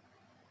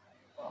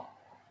 Oh.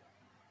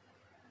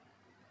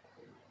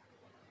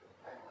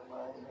 That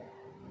reminds me.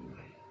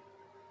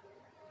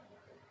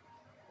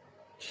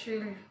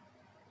 Chill.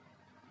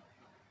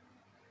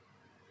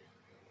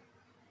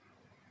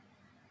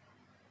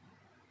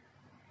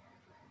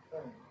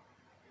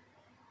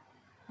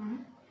 Hmm?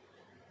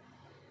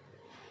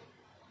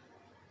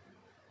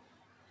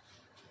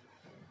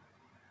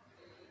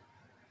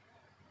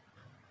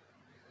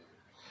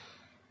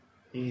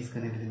 He's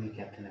gonna be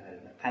Captain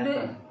America.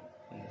 Falcon.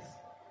 Yes.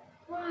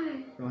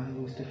 Why? The one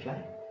who used to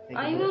fly. Like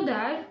I a know bird.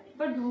 that,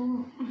 but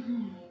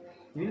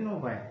You know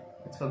why?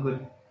 It's for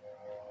good.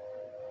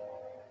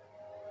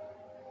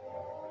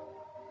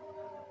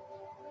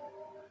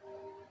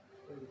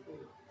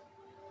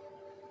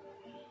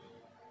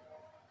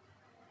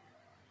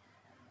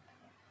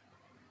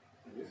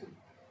 Listen.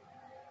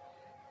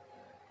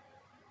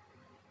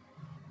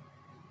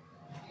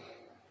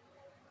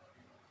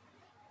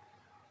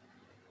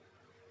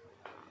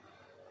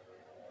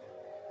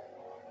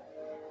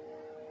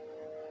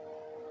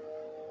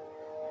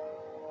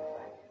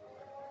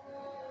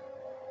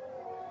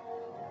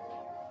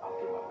 I'll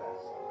do my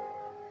best.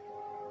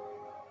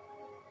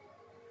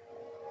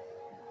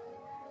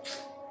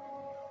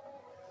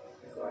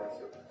 So I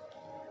answer.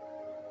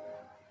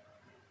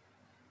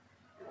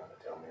 You want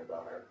to tell me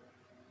about her?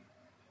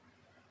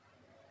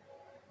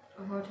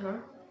 about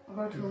her,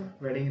 about who?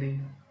 Wedding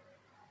ring.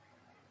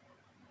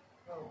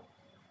 No.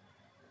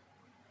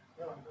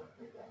 No, I'm not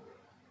thinking about her.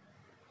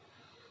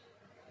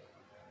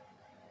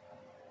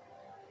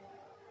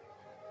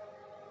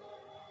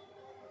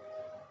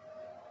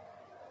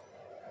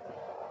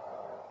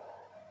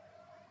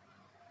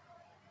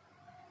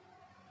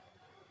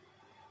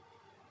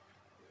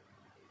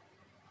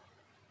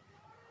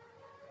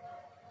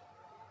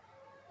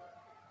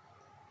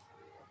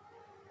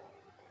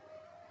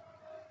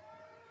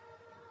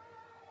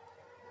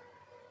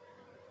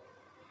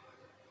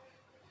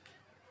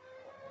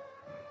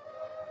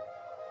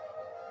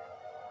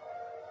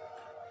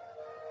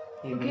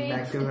 He Okay, went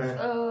back it's to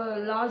her.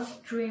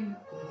 last dream.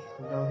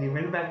 No, he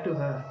went back to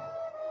her.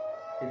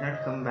 Did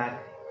not come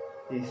back.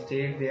 He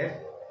stayed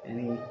there and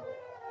he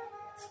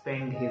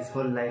spent his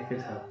whole life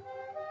with her.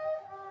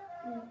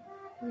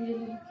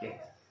 Really? Yes.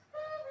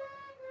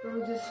 It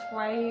was just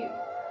 5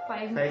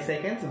 5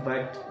 seconds,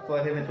 but for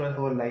him it was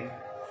whole life.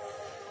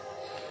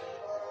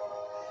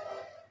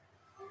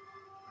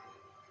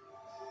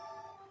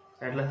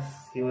 At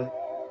last he was.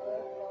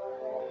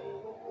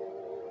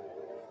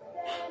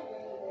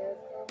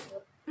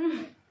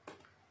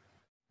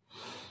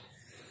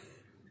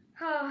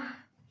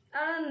 I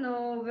don't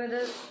know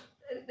whether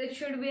it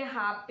should be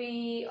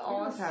happy He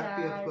or was sad.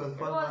 happy, of course.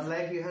 For It was- one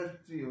life, you have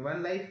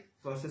one life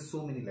versus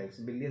so many lives,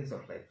 billions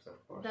of lives,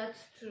 of course. That's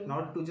true.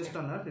 Not to just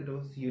on Earth, it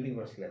was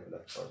universe level,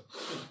 of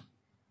course.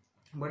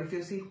 But if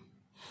you see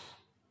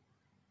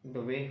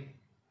the way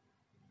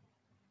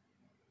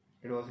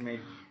it was made,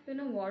 You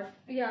know what?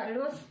 Yeah, it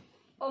was.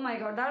 Oh my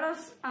god, that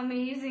was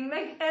amazing.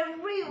 Like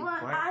everyone,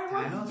 but I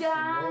was Thanos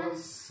done.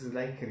 was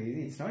like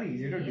crazy. It's not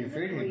easy to He's a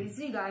defeat him.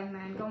 crazy guy,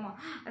 man. Come on.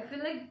 I feel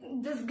like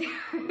just give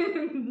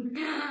him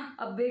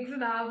a big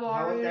slap How on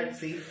was it. that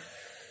scene?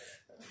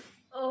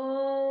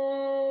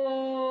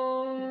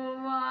 Oh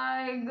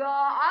my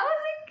god. I was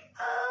like,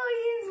 oh,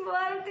 he's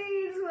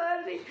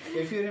worthy.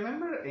 If you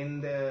remember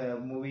in the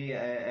movie, I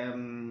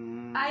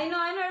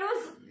know, it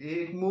was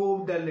it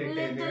moved a little.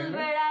 little bit, remember?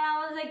 and I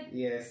was like,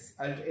 Yes,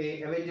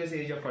 Avengers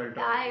Age of Ultron.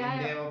 I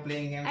And they were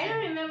playing games. I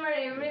don't remember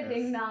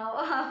everything Yes. now.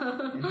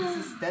 And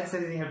that's the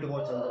reason you have to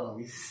watch all the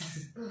movies.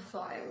 So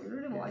I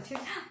wouldn't watch it.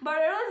 But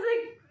it was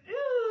like,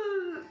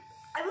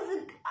 I was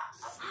like,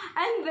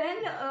 and when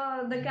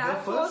the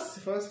cat was,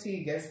 First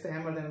he gets the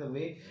hammer, then the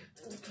way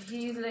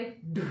he's like,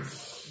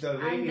 the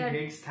way And he that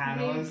hits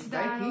Thanos, hits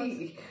like Thanos.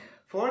 he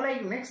for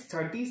like next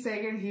 30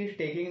 seconds he's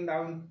taking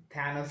down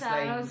Thanos,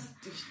 Thanos,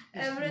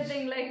 like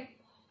everything like,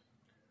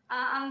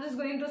 I'm just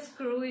going to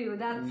screw you.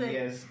 That's it.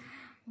 Yes.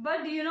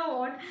 But you know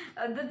what?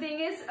 The thing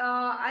is,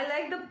 I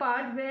like the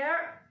part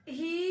where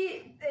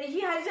he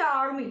has an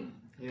army.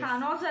 Yes.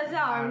 Thanos has an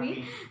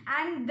army,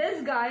 and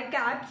this guy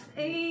Caps,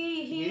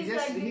 he's He's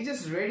like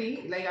just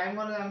ready. Like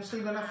I'm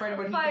still gonna fight,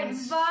 but Fight, he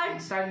can but-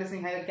 start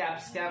listening. Hey,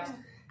 Caps, and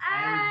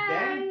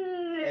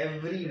then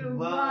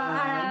everyone.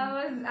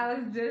 I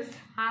was just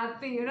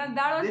happy. You know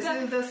that was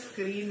This is the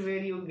screen where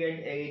you get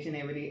each and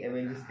every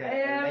Avengers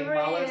character, like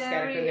Marvel's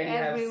character that you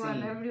have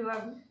seen.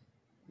 everyone.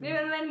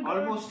 Even when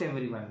almost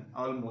everyone.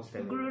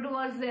 Groot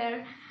was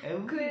there,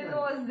 Everyone. Quill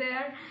was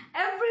there,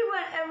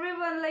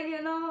 everyone, like,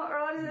 you know,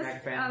 Ross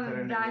Black Panther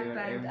and Black everyone,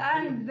 Panther.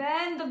 everyone. And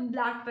when the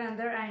Black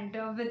Panther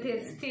entered with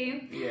his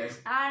team, Yes.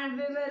 and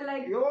we were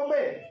like, You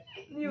obey.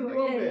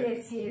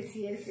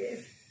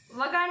 yes.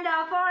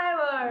 Wakanda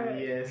forever.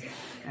 Yes,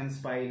 and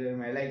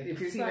Spider-Man. Like,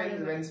 if you see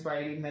when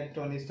Spidey met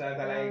Tony Stark,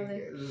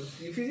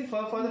 if you see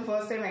for the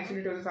first time,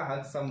 actually Tony Stark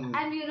hugged someone.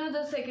 And you know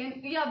the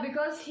second,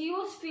 because he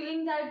was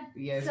feeling that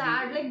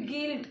sad, like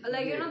guilt,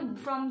 like, you know,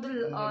 from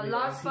the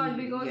last part,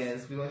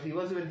 because because he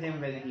was with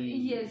him when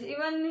he. Yes,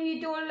 even he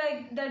told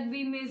like that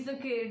we missed the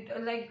kid,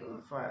 like.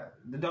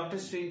 The Doctor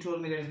Strange told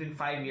me that it's been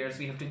 5 years,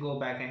 we have to go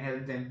back and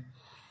help them.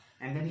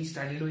 And then he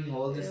started doing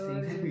all these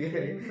things.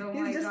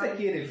 He's just a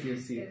kid, if you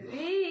see.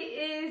 He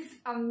is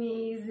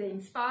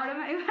amazing.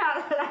 Spider-Man,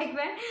 like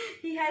when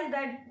he has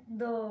that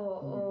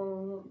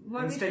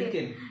instant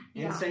kill.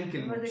 Instant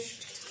kill. And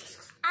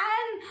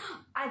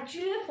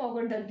actually, I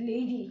forgot that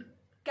lady,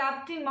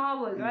 Captain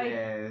Marvel, right?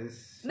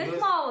 Yes. Miss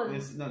Marvel.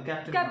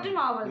 Captain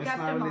Marvel. Miss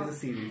Marvel Marvel is a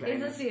series.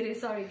 It's a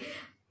series. Sorry.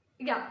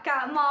 Yeah,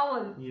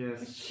 Marvel.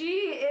 Yes. She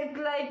is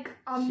like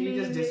amazing. She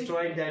just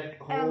destroyed that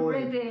whole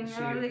everything.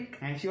 Shit.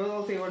 And she was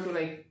also able to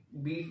like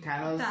beat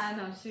Thanos.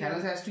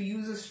 Thanos has to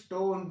use a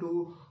stone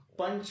to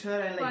punch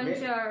her and like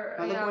her.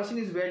 Now the question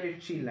is, where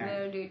did she land?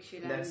 Where did she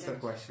land? That's the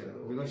question,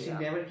 because she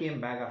never came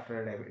back after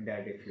her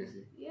dad, if you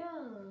see. Yeah,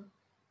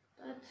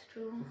 that's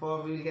true.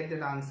 We'll get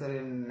that answer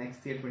in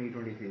next year,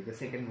 2023. The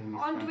second movie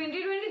is on coming.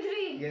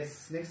 2023.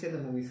 Yes, next year the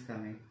movie is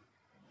coming.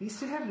 We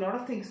still have a lot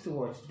of things to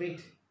watch.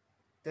 Wait.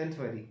 Don't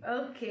worry.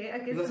 Okay.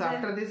 Because so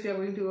after this, we are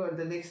going to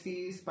the next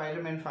is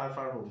Spider-Man Far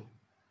Far Home.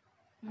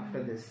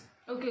 After this.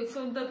 Okay,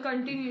 so the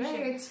continuation.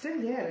 Yeah, it's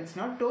still there. It's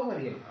not over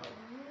yet.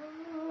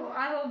 Oh,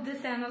 I hope this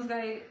Thanos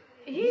guy.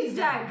 He's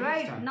dead,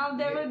 right? Done. Now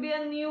there will be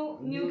a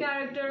new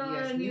character or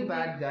a new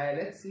bad guy.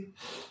 Let's see.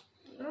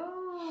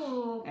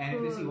 Oh. And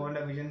cool. if you see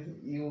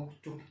WandaVision, you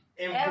took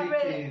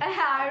everything.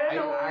 I don't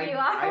know who you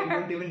are. I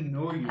don't even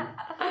know you.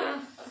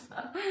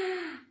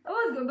 It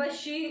was good, but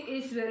she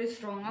is very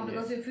strong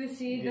because if you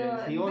see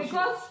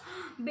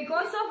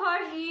because of her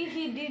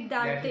he did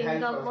that thing,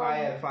 the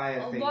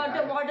fire thing,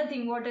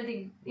 water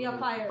thing,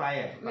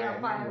 fire,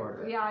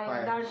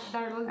 that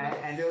was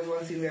and there was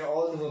one scene where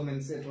all the women,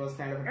 it was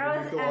kind of a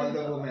tribute to all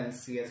the women,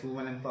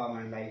 women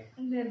empowerment, like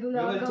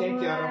Nebula, we will take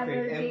care of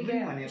it,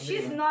 everyone.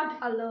 She's not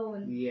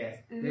alone.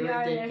 Yes, we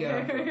will take care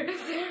of it. It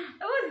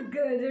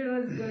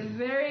was good,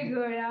 very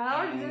good.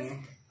 I was just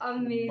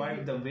amazing.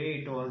 But the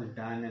way it was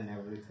done and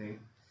everything.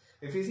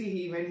 If you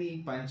see, when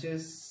he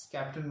punches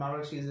Captain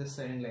Marvel, she's just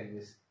saying like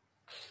this.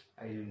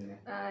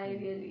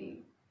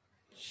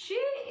 She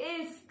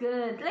is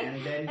good. Like,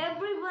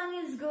 everyone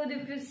is good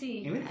if you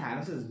see. Even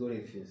Thanos is good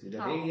if you see. The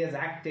way he has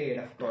acted,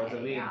 of course, the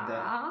way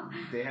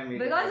they have made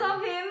because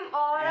of him,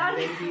 and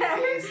then he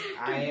says,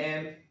 I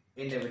am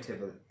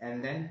inevitable.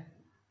 And then,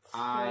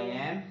 I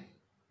am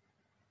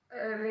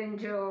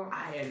Avenger.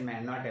 Iron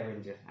Man, not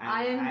Avenger.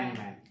 Iron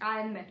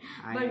Man.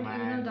 But you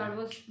know, that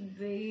was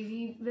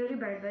very, very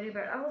bad, very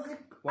bad. I was like,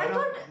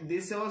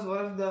 this was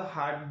one of the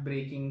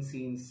heartbreaking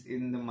scenes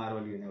in the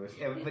Marvel universe.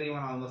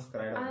 Everyone almost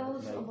cried. I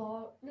was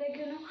about, like,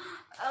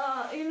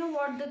 you know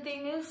what the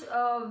thing is,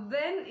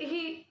 when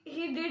he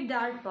did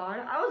that part,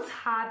 I was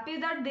happy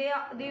that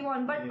they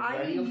won, but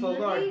you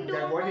forgot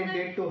that what it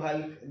did to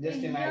Hulk.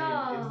 Just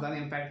imagine, it's gonna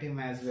impact him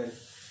as well.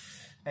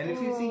 And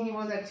if you see, he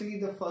was actually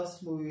the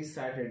first movie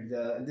started.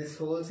 This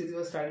whole series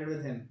was started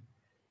with him.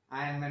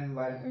 Iron Man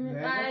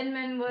 1. Iron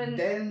Man 1.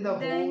 Then the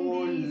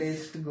whole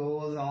list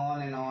goes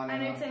on and on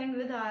and it's end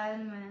with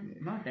Iron Man.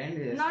 Not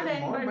end, not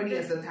end, but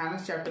yes, the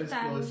Thanos chapter is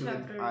closed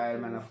with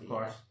Iron Man, of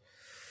course.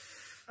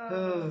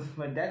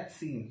 But that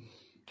scene.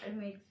 It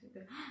makes it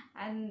good.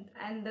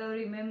 And the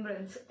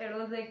remembrance. It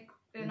was like,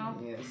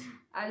 yes.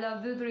 I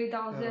love the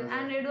 3000.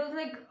 And it was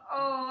like,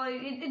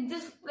 it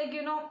just like,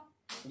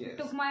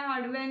 took my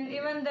heart when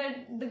even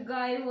that the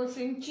guy was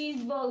saying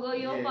cheeseburger,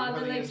 your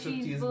father likes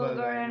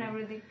cheeseburger and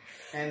everything.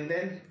 And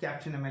then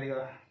Captain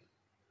America,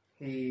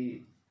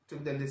 he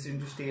took the decision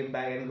to stay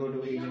back and go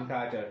to Agent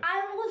Carter.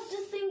 I was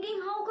just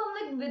thinking, how come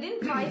like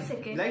within 5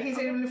 seconds? Like he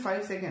said, only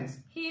 5 seconds.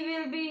 He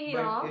will be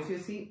here. But if you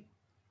see,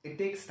 it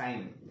takes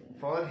time.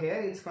 For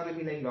here, it's gonna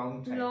be like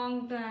long time.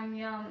 Long time,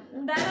 yeah.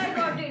 Then I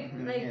got it.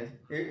 Like yes.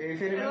 If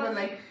you remember,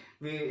 like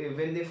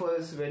when they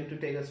first went to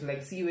take us,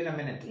 like, see you in a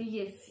minute.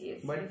 Yes.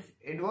 But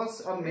it was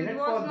a minute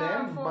for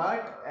them,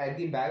 but at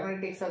the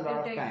background it takes a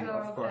lot of time,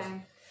 of course.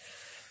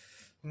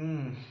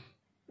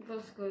 It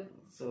was good.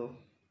 So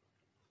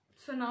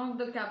now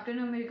the Captain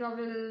America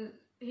will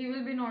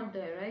be not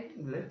there, right?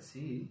 Let's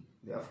see.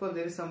 Of course,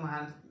 there is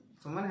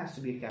someone has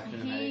to be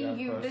Captain America.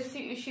 He gave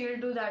the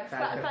shield to that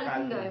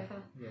Falcon guy.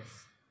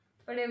 Yes.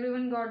 But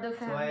everyone got the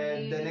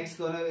family. So the next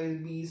gonna will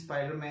be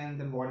Spider-Man,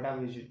 then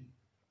WandaVision.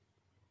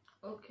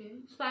 Okay.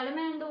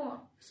 Spider-Man and the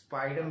what?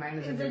 Spider-Man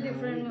is a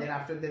different movie. Then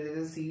after that there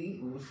is a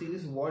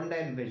series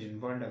WandaVision.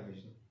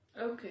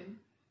 Okay.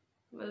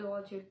 We'll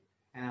watch it.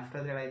 And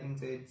after that I think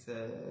so it's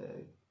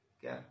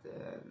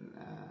Captain.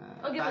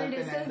 Okay, we'll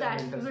discuss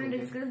that. We'll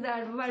discuss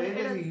that. But so it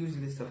is a huge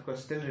list, of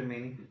course, still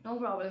remaining. No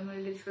problem,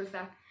 we'll discuss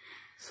that.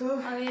 So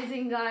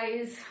amazing,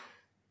 guys.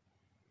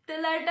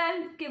 Till that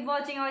time, keep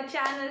watching our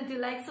channel. Do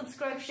like,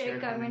 subscribe, share,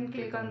 comment,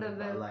 click on the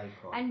bell.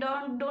 And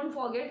don't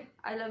forget,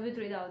 I love you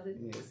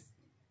 3000. Yes.